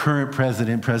our current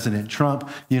president, President Trump,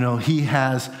 he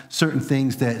has certain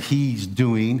things that he's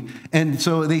doing. And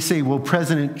so they say, well,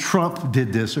 President Trump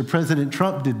did this or President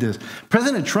Trump did this.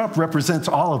 President Trump represents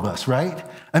all of us, right?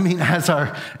 I mean, as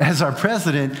our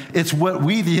president, it's what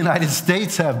we, the United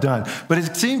States, have done. But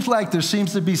it seems like there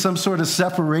seems to be some sort of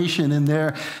separation in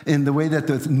there in the way that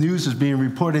the news is being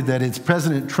reported that it's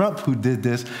President Trump who did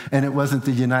this and it wasn't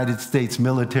the United States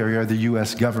military or the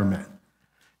U.S. government.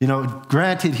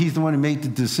 Granted, he's the one who made the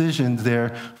decisions there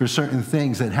for certain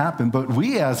things that happened, but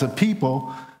we as a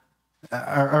people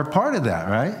are part of that,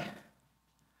 right?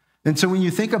 And so when you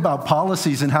think about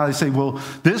policies and how they say, well,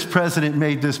 this president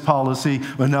made this policy,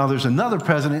 but now there's another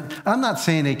president, I'm not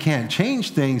saying they can't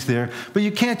change things there, but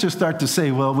you can't just start to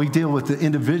say, well, we deal with the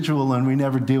individual and we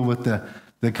never deal with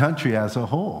the country as a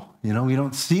whole. You know, we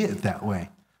don't see it that way.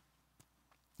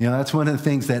 You know, that's one of the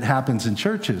things that happens in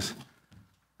churches.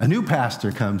 A new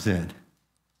pastor comes in,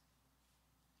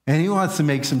 and he wants to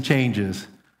make some changes.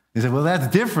 He said, well, that's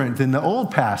different than the old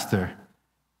pastor.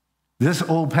 This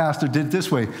old pastor did it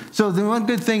this way. So the one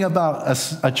good thing about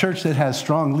a church that has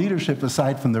strong leadership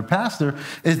aside from their pastor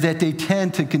is that they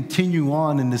tend to continue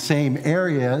on in the same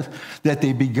areas that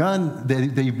they've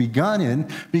begun in,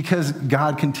 because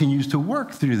God continues to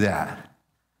work through that.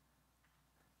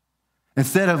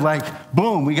 Instead of like,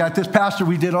 boom, we got this pastor,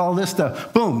 we did all this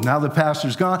stuff. Boom, now the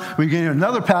pastor's gone. We get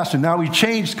another pastor. Now we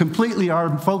changed completely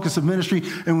our focus of ministry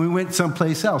and we went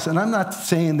someplace else. And I'm not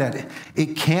saying that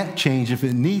it can't change if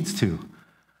it needs to.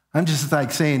 I'm just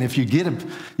like saying if you get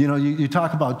you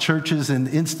talk about churches and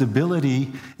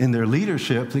instability in their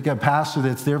leadership. They got a pastor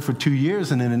that's there for 2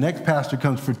 years, and then the next pastor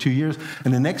comes for 2 years,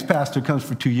 and the next pastor comes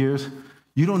for 2 years.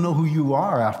 You don't know who you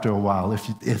are after a while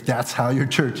if that's how your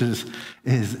church is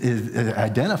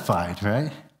identified,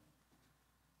 right?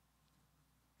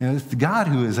 You know, it's God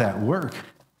who is at work.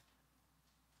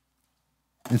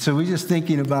 And so we're just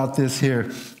thinking about this here.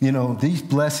 You know, these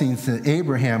blessings that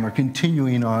Abraham are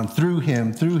continuing on through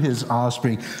him, through his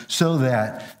offspring, so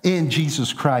that in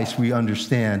Jesus Christ we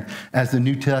understand, as the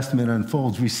New Testament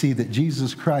unfolds, we see that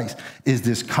Jesus Christ is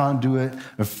this conduit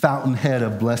or fountainhead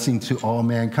of blessing to all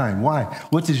mankind. Why?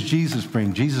 What does Jesus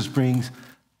bring? Jesus brings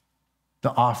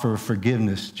the offer of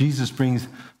forgiveness. Jesus brings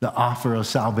the offer of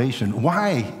salvation.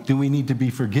 Why do we need to be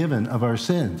forgiven of our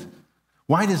sins?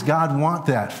 Why does God want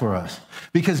that for us?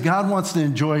 Because God wants to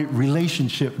enjoy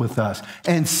relationship with us,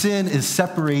 and sin is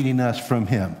separating us from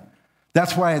him.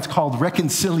 That's why it's called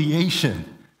reconciliation.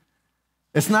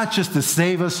 It's not just to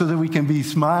save us so that we can be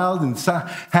smiled and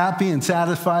happy and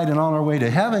satisfied and on our way to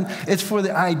heaven. It's for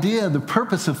the idea, the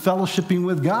purpose of fellowshipping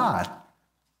with God.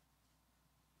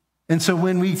 And so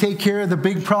when we take care of the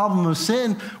big problem of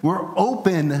sin, we're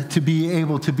open to be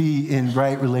able to be in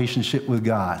right relationship with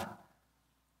God.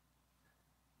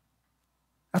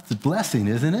 That's a blessing,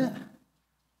 isn't it?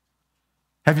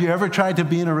 Have you ever tried to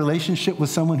be in a relationship with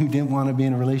someone who didn't want to be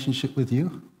in a relationship with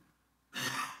you?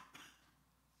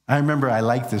 I remember I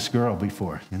liked this girl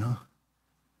before,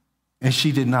 and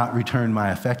she did not return my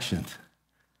affections.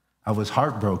 I was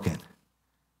heartbroken.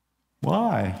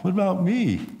 Why? What about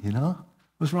me?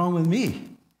 What's wrong with me?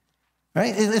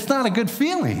 Right? It's not a good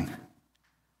feeling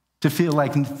to feel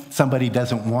like somebody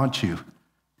doesn't want you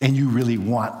and you really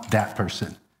want that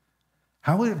person.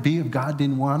 How would it be if God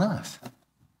didn't want us?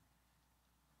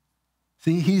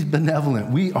 See, he's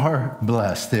benevolent. We are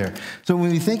blessed there. So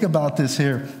when we think about this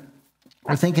here,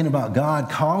 we're thinking about God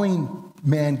calling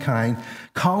mankind,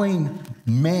 calling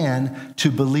man to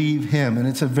believe him. And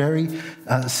it's a very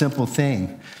simple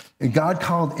thing. And God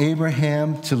called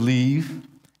Abraham to leave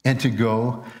and to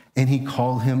go, and he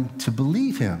called him to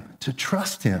believe him, to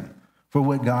trust him for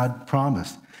what God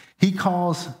promised. He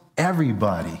calls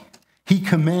everybody. He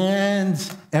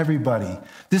commands everybody.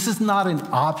 This is not an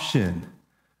option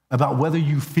about whether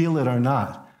you feel it or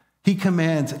not. He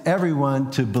commands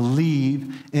everyone to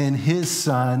believe in his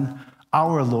Son,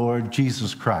 our Lord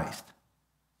Jesus Christ.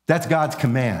 That's God's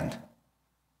command.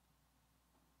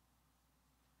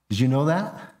 Did you know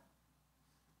that?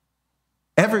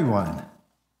 Everyone.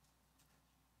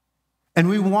 And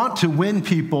we want to win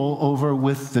people over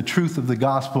with the truth of the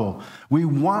gospel. We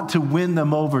want to win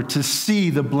them over to see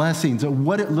the blessings of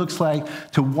what it looks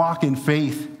like to walk in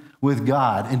faith with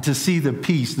God and to see the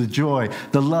peace, the joy,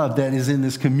 the love that is in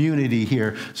this community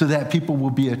here so that people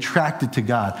will be attracted to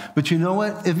God. But you know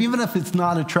what? Even if it's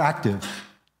not attractive,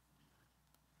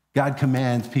 God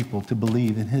commands people to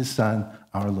believe in his Son,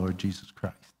 our Lord Jesus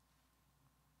Christ.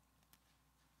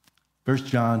 1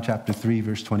 John chapter 3,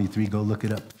 verse 23, go look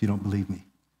it up if you don't believe me.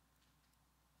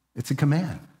 It's a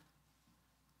command.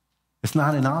 It's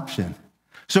not an option.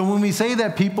 So when we say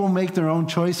that people make their own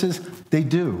choices, they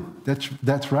do.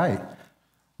 That's right.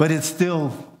 But it's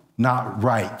still not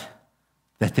right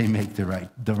that they make the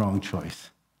wrong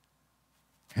choice.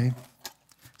 Okay?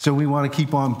 So we want to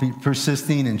keep on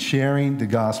persisting and sharing the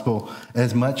gospel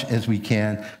as much as we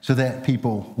can so that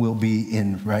people will be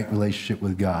in right relationship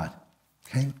with God.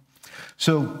 Okay?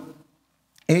 So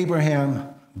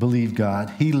Abraham believed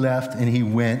God. He left and he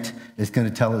went. It's going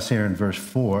to tell us here in verse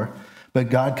 4. But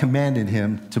God commanded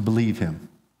him to believe him,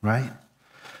 right?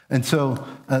 And so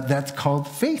that's called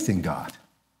faith in God.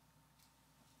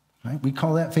 Right? We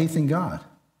call that faith in God.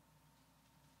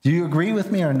 Do you agree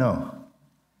with me or no?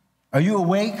 Are you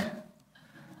awake?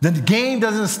 The game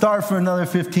doesn't start for another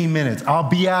 15 minutes. I'll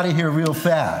be out of here real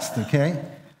fast, okay?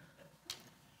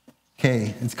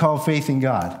 Okay, it's called faith in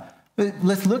God. But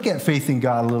let's look at faith in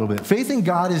God a little bit. Faith in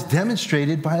God is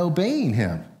demonstrated by obeying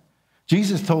him.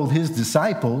 Jesus told his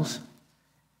disciples,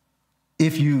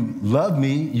 if you love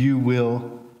me, you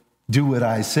will do what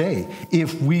I say.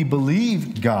 If we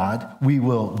believe God, we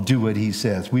will do what he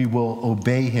says. We will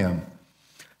obey him.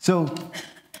 So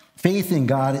faith in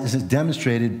God is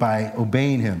demonstrated by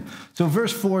obeying him. So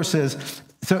verse 4 says,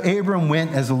 so Abram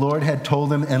went as the Lord had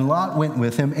told him, and Lot went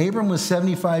with him. Abram was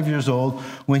 75 years old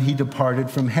when he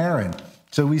departed from Haran.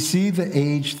 So we see the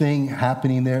age thing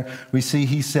happening there. We see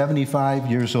he's 75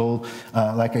 years old.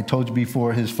 Like I told you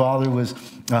before, his father was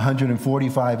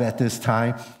 145 at this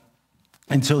time.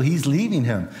 And so he's leaving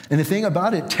him. And the thing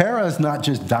about it, Terah is not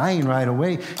just dying right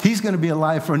away. He's going to be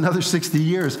alive for another 60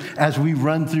 years as we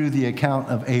run through the account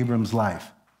of Abram's life.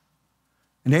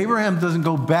 And Abraham doesn't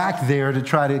go back there to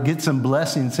try to get some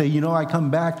blessing and say, you know, I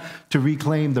come back to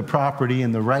reclaim the property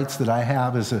and the rights that I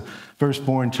have as a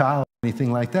firstborn child,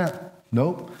 anything like that.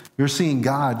 Nope. You're seeing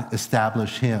God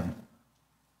establish him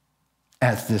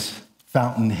as this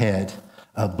fountainhead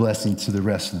of blessing to the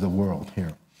rest of the world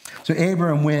here. So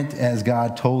Abram went as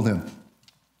God told him.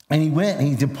 And he went and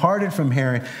he departed from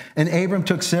Haran. And Abram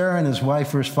took Sarah and his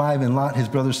wife, verse 5, and Lot, his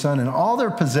brother's son, and all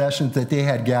their possessions that they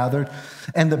had gathered,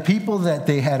 and the people that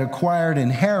they had acquired in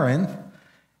Haran,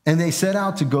 and they set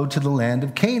out to go to the land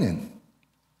of Canaan.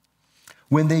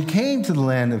 When they came to the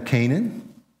land of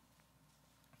Canaan,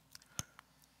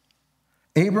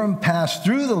 Abram passed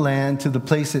through the land to the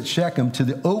place at Shechem, to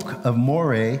the oak of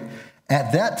Moreh.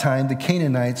 At that time, the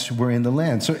Canaanites were in the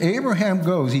land. So Abraham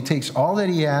goes, he takes all that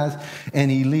he has,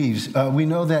 and he leaves. We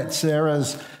know that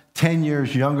Sarah's 10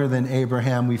 years younger than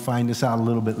Abraham. We find this out a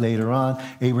little bit later on.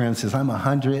 Abraham says, I'm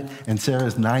 100, and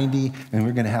Sarah's 90, and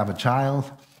we're going to have a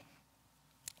child.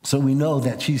 So we know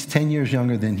that she's 10 years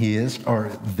younger than he is, or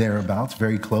thereabouts,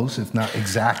 very close, if not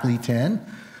exactly 10.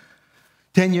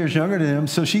 10 years younger than him,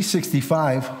 so she's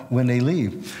 65 when they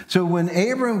leave. So when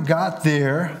Abram got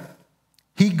there,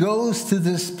 he goes to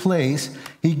this place,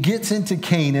 he gets into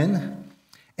Canaan,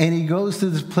 and he goes to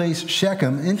this place,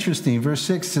 Shechem. Interesting, verse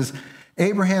 6 says,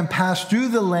 Abraham passed through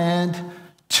the land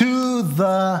to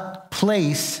the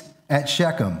place at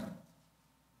Shechem.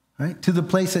 Right? To the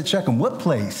place at Shechem. What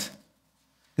place?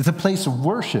 It's a place of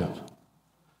worship.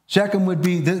 Shechem would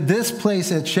be this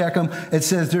place at Shechem. It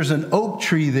says there's an oak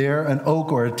tree there, an oak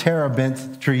or a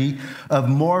terebinth tree of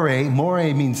Moreh.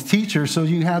 Moreh means teacher. So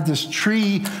you have this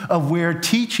tree of where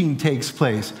teaching takes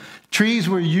place. Trees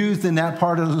were used in that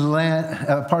part of the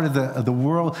land, part of the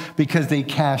world, because they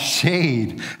cast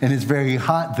shade, and it's very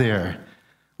hot there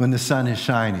when the sun is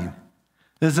shining.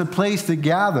 There's a place to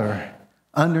gather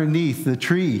underneath the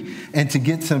tree and to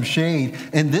get some shade.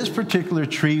 And this particular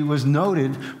tree was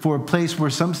noted for a place where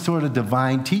some sort of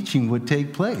divine teaching would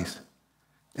take place.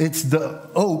 It's the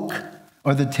oak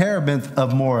or the terebinth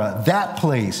of Moreh, that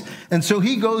place. And so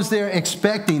he goes there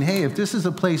expecting, hey, if this is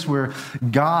a place where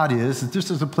God is, if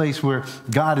this is a place where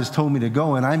God has told me to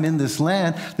go and I'm in this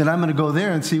land, then I'm going to go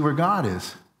there and see where God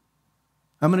is.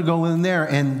 I'm going to go in there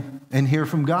and hear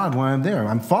from God while I'm there.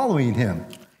 I'm following him.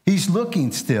 He's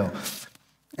looking still.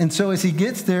 And so as he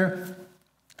gets there,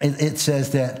 it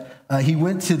says that he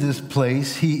went to this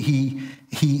place.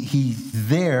 He's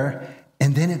there.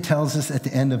 And then it tells us at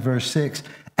the end of verse 6,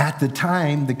 at the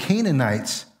time, the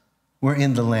Canaanites were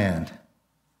in the land.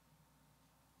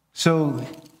 So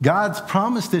God's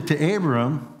promised it to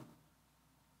Abram,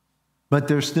 but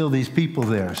there's still these people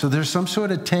there. So there's some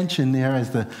sort of tension there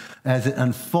as it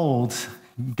unfolds,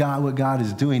 what God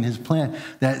is doing, his plan,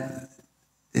 that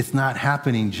it's not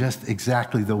happening just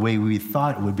exactly the way we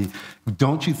thought it would be.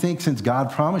 Don't you think since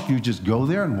God promised, you just go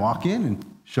there and walk in and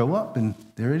show up, and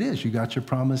there it is. You got your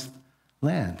promised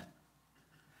land.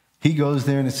 He goes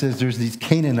there, and it says there's these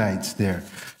Canaanites there.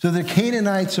 So the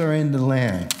Canaanites are in the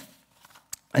land.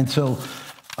 And so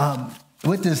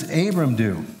what does Abram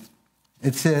do?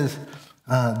 It says,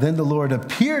 then the Lord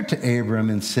appeared to Abram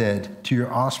and said, to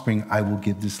your offspring, I will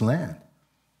give this land.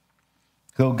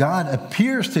 So God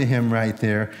appears to him right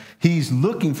there. He's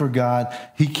looking for God.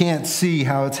 He can't see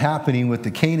how it's happening with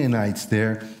the Canaanites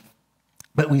there.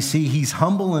 But we see he's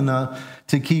humble enough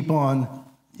to keep on,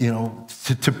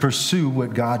 to pursue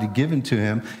what God had given to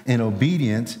him in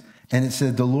obedience. And it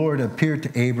said, the Lord appeared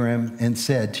to Abraham and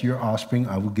said, to your offspring,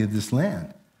 I will give this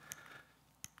land.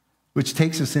 Which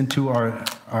takes us into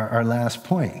our last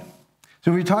point.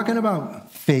 So we're talking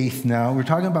about faith now. We're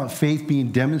talking about faith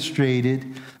being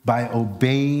demonstrated by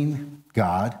obeying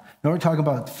God. Now we're talking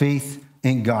about faith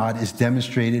in God is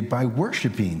demonstrated by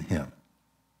worshiping him.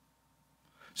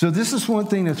 So this is one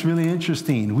thing that's really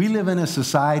interesting. We live in a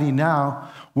society now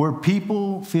where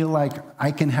people feel like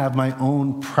I can have my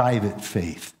own private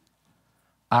faith.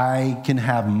 I can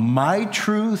have my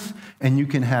truth, and you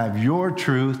can have your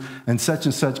truth, and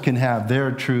such can have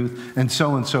their truth, and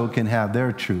so can have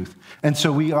their truth. And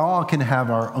so we all can have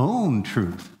our own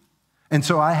truth. And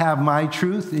so I have my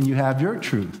truth, and you have your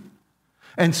truth.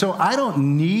 And so I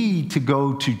don't need to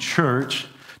go to church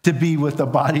to be with a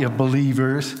body of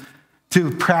believers,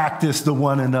 to practice the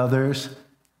one another's.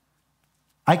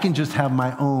 I can just have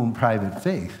my own private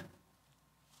faith.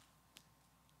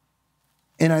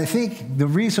 And I think the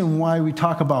reason why we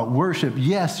talk about worship,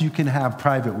 yes, you can have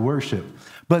private worship,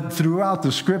 but throughout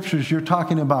the scriptures, you're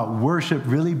talking about worship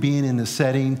really being in the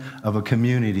setting of a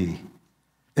community.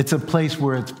 It's a place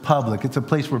where it's public. It's a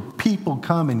place where people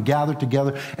come and gather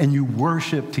together and you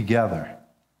worship together.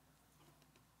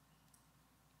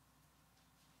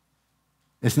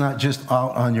 It's not just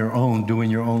out on your own, doing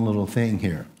your own little thing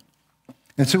here.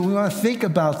 And so we want to think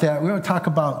about that. We want to talk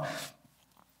about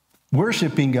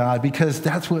worshiping God, because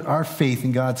that's what our faith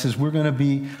in God says. We're going to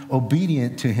be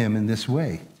obedient to him in this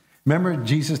way. Remember,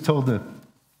 Jesus told the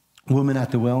woman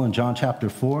at the well in John chapter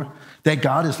 4 that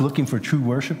God is looking for true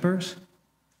worshipers.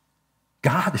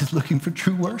 God is looking for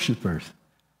true worshipers.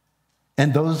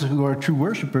 And those who are true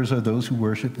worshipers are those who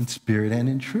worship in spirit and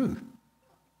in truth.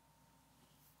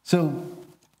 So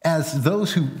as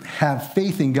those who have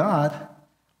faith in God,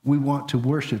 we want to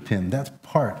worship him. That's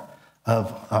part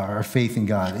of our faith in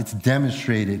God. It's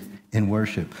demonstrated in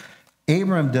worship.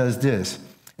 Abram does this.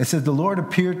 It says, the Lord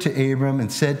appeared to Abram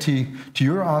and said to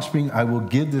your offspring, I will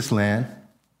give this land.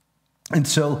 And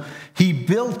so he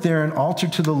built there an altar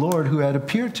to the Lord who had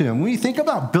appeared to him. When you think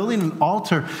about building an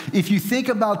altar, if you think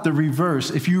about the reverse,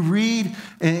 if you read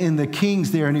in the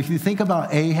Kings there, and if you think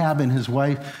about Ahab and his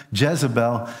wife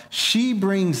Jezebel, she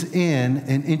brings in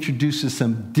and introduces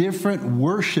some different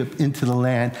worship into the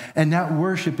land, and that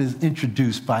worship is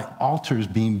introduced by altars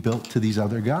being built to these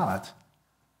other gods.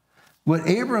 What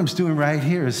Abram's doing right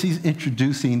here is he's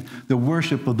introducing the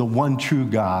worship of the one true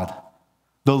God,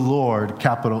 the Lord,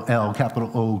 capital L,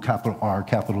 capital O, capital R,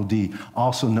 capital D,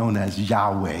 also known as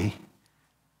Yahweh.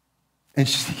 And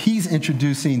he's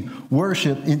introducing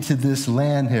worship into this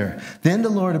land here. Then the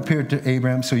Lord appeared to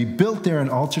Abram, so he built there an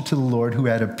altar to the Lord who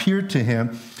had appeared to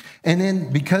him. And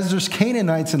then because there's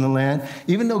Canaanites in the land,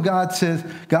 even though God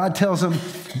tells him,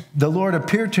 the Lord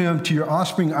appeared to him, to your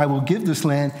offspring I will give this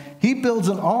land, he builds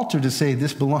an altar to say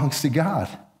this belongs to God.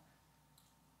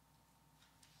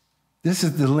 This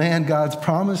is the land God's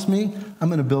promised me. I'm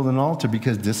going to build an altar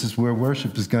because this is where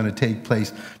worship is going to take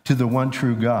place to the one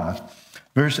true God.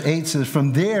 Verse 8 says,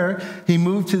 from there he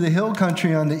moved to the hill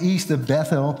country on the east of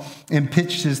Bethel and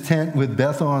pitched his tent with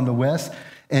Bethel on the west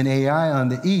and Ai on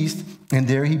the east. And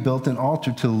there he built an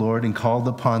altar to the Lord and called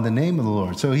upon the name of the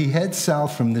Lord. So he heads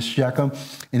south from this Shechem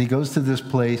and he goes to this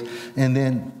place, and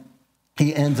then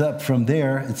he ends up from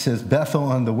there. It says Bethel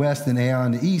on the west and Ai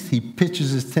on the east. He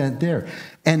pitches his tent there.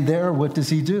 And there, what does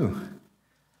he do?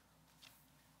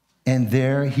 And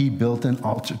there he built an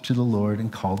altar to the Lord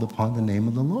and called upon the name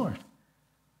of the Lord.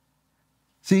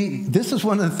 See, this is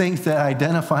one of the things that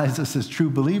identifies us as true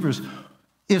believers.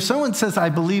 If someone says, I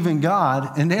believe in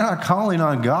God, and they're not calling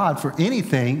on God for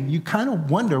anything, you kind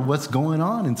of wonder what's going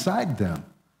on inside them.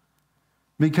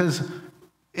 Because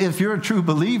if you're a true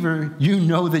believer, you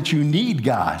know that you need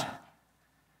God.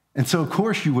 And so, of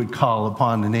course, you would call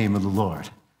upon the name of the Lord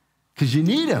because you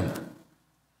need him.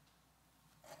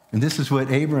 And this is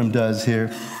what Abram does here.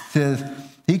 It says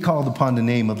he called upon the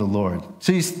name of the Lord.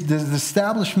 So there's the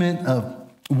establishment of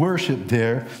worship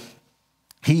there.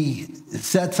 He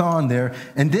sets on there.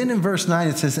 And then in verse 9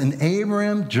 it says, and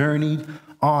Abram journeyed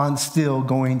on still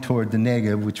going toward the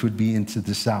Negev, which would be into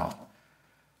the south.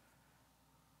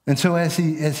 And so as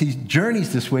he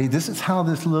journeys this way, this is how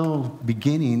this little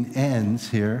beginning ends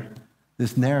here,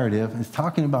 this narrative. It's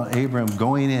talking about Abram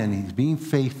going in. He's being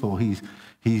faithful. He's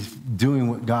doing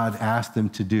what God asked him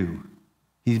to do.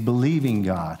 He's believing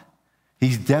God.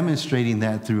 He's demonstrating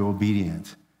that through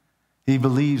obedience. He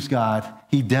believes God.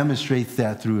 He demonstrates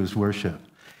that through his worship.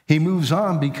 He moves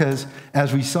on because,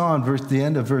 as we saw in the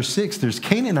end of verse 6, there's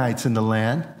Canaanites in the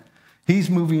land.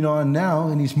 He's moving on now,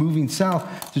 and he's moving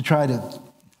south to try to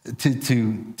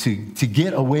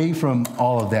get away from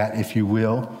all of that, if you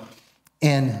will.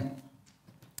 And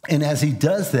as he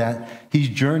does that, he's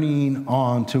journeying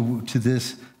on to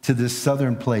this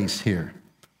southern place here.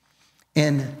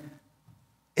 And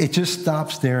it just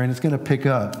stops there, and it's going to pick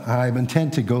up. I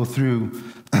intend to go through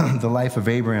the life of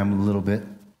Abraham a little bit.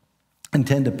 I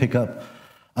intend to pick up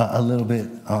a little bit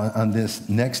on this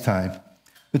next time.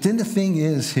 But then the thing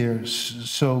is here,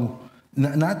 so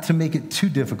not to make it too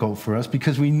difficult for us,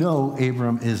 because we know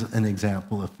Abram is an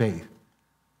example of faith.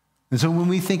 And so when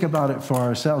we think about it for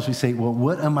ourselves, we say, well,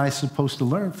 what am I supposed to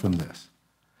learn from this?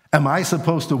 Am I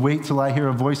supposed to wait till I hear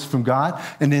a voice from God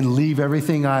and then leave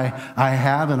everything I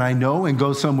have and I know and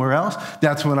go somewhere else?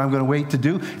 That's what I'm going to wait to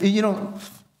do. You know,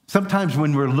 sometimes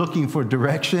when we're looking for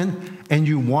direction and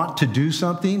you want to do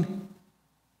something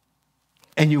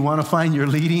and you want to find your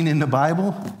leading in the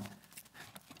Bible,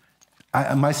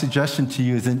 my suggestion to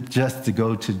you isn't just to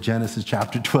go to Genesis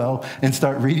chapter 12 and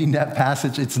start reading that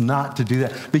passage. It's not to do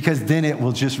that, because then it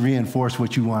will just reinforce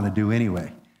what you want to do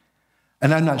anyway.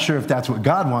 And I'm not sure if that's what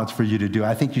God wants for you to do.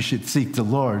 I think you should seek the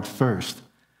Lord first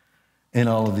in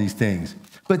all of these things.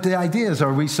 But the idea is,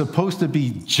 are we supposed to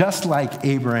be just like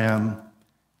Abraham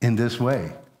in this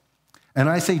way? And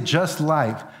I say just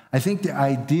like, I think the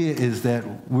idea is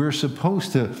that we're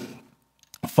supposed to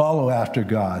follow after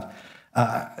God.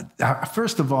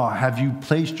 First of all, have you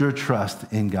placed your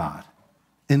trust in God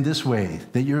in this way,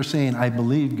 that you're saying, I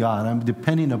believe God, I'm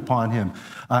depending upon him,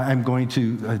 I'm going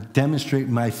to demonstrate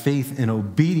my faith and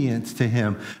obedience to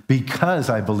him because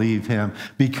I believe him,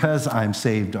 because I'm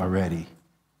saved already,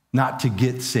 not to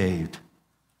get saved,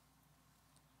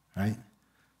 right?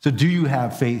 So do you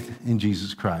have faith in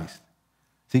Jesus Christ?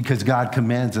 See, because God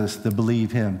commands us to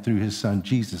believe him through his son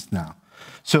Jesus now.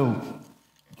 So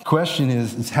question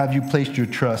is have you placed your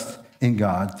trust in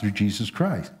God through Jesus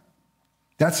Christ?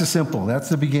 That's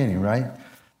the beginning, right?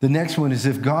 The next one is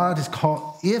if God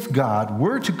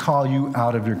were to call you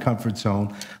out of your comfort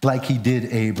zone like he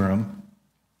did Abram,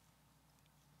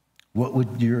 what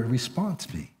would your response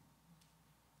be?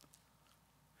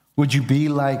 Would you be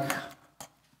like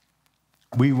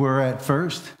we were at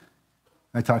first?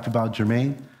 I talked about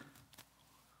Jermaine.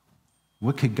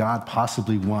 What could God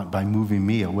possibly want by moving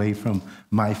me away from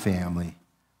my family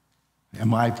and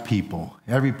my people,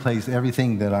 every place,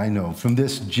 everything that I know, from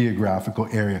this geographical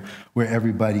area where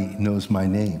everybody knows my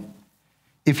name?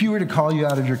 If you were to call you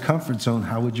out of your comfort zone,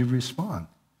 how would you respond?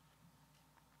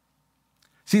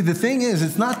 See, the thing is,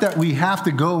 it's not that we have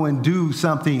to go and do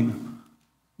something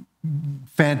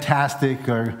fantastic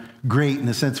or great in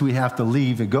the sense we have to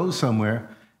leave and go somewhere.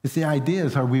 It's the idea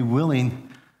is, are we willing,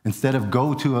 instead of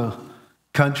go to a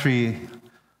country,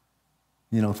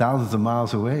 thousands of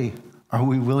miles away, are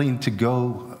we willing to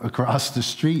go across the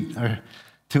street or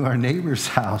to our neighbor's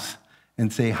house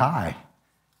and say hi?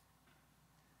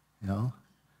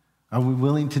 Are we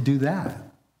willing to do that?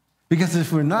 Because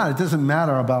if we're not, it doesn't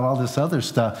matter about all this other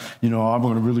stuff. I'm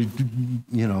going to really,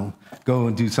 go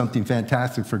and do something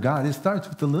fantastic for God. It starts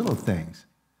with the little things.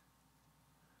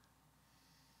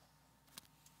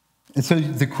 And so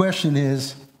the question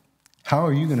is, how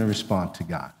are you going to respond to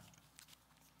God?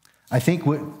 I think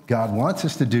what God wants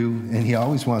us to do, and he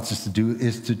always wants us to do,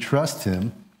 is to trust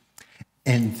him,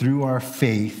 and through our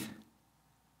faith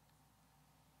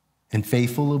and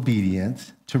faithful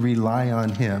obedience, to rely on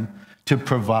him, to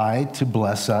provide, to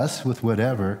bless us with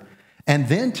whatever, and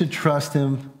then to trust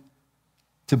him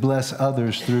to bless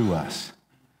others through us.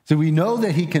 So we know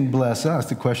that he can bless us.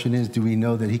 The question is, do we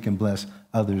know that he can bless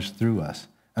others through us?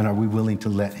 And are we willing to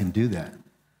let him do that?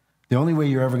 The only way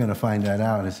you're ever going to find that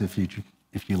out is if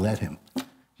you let him.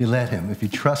 You let him, if you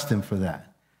trust him for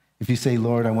that. If you say,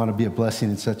 Lord, I want to be a blessing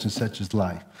in such and such's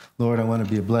life. Lord, I want to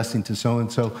be a blessing to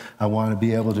so-and-so. I want to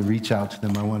be able to reach out to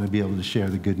them. I want to be able to share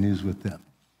the good news with them.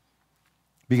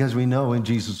 Because we know in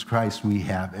Jesus Christ we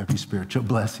have every spiritual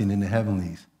blessing in the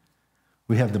heavenlies.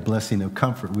 We have the blessing of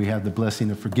comfort. We have the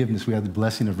blessing of forgiveness. We have the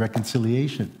blessing of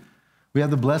reconciliation. We have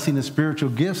the blessing of spiritual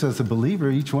gifts. As a believer,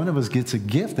 each one of us gets a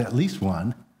gift, at least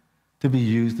one, to be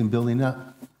used in building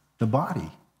up the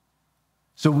body.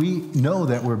 So we know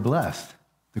that we're blessed.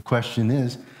 The question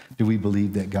is, do we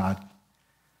believe that God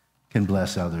can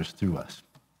bless others through us?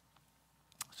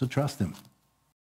 So trust him.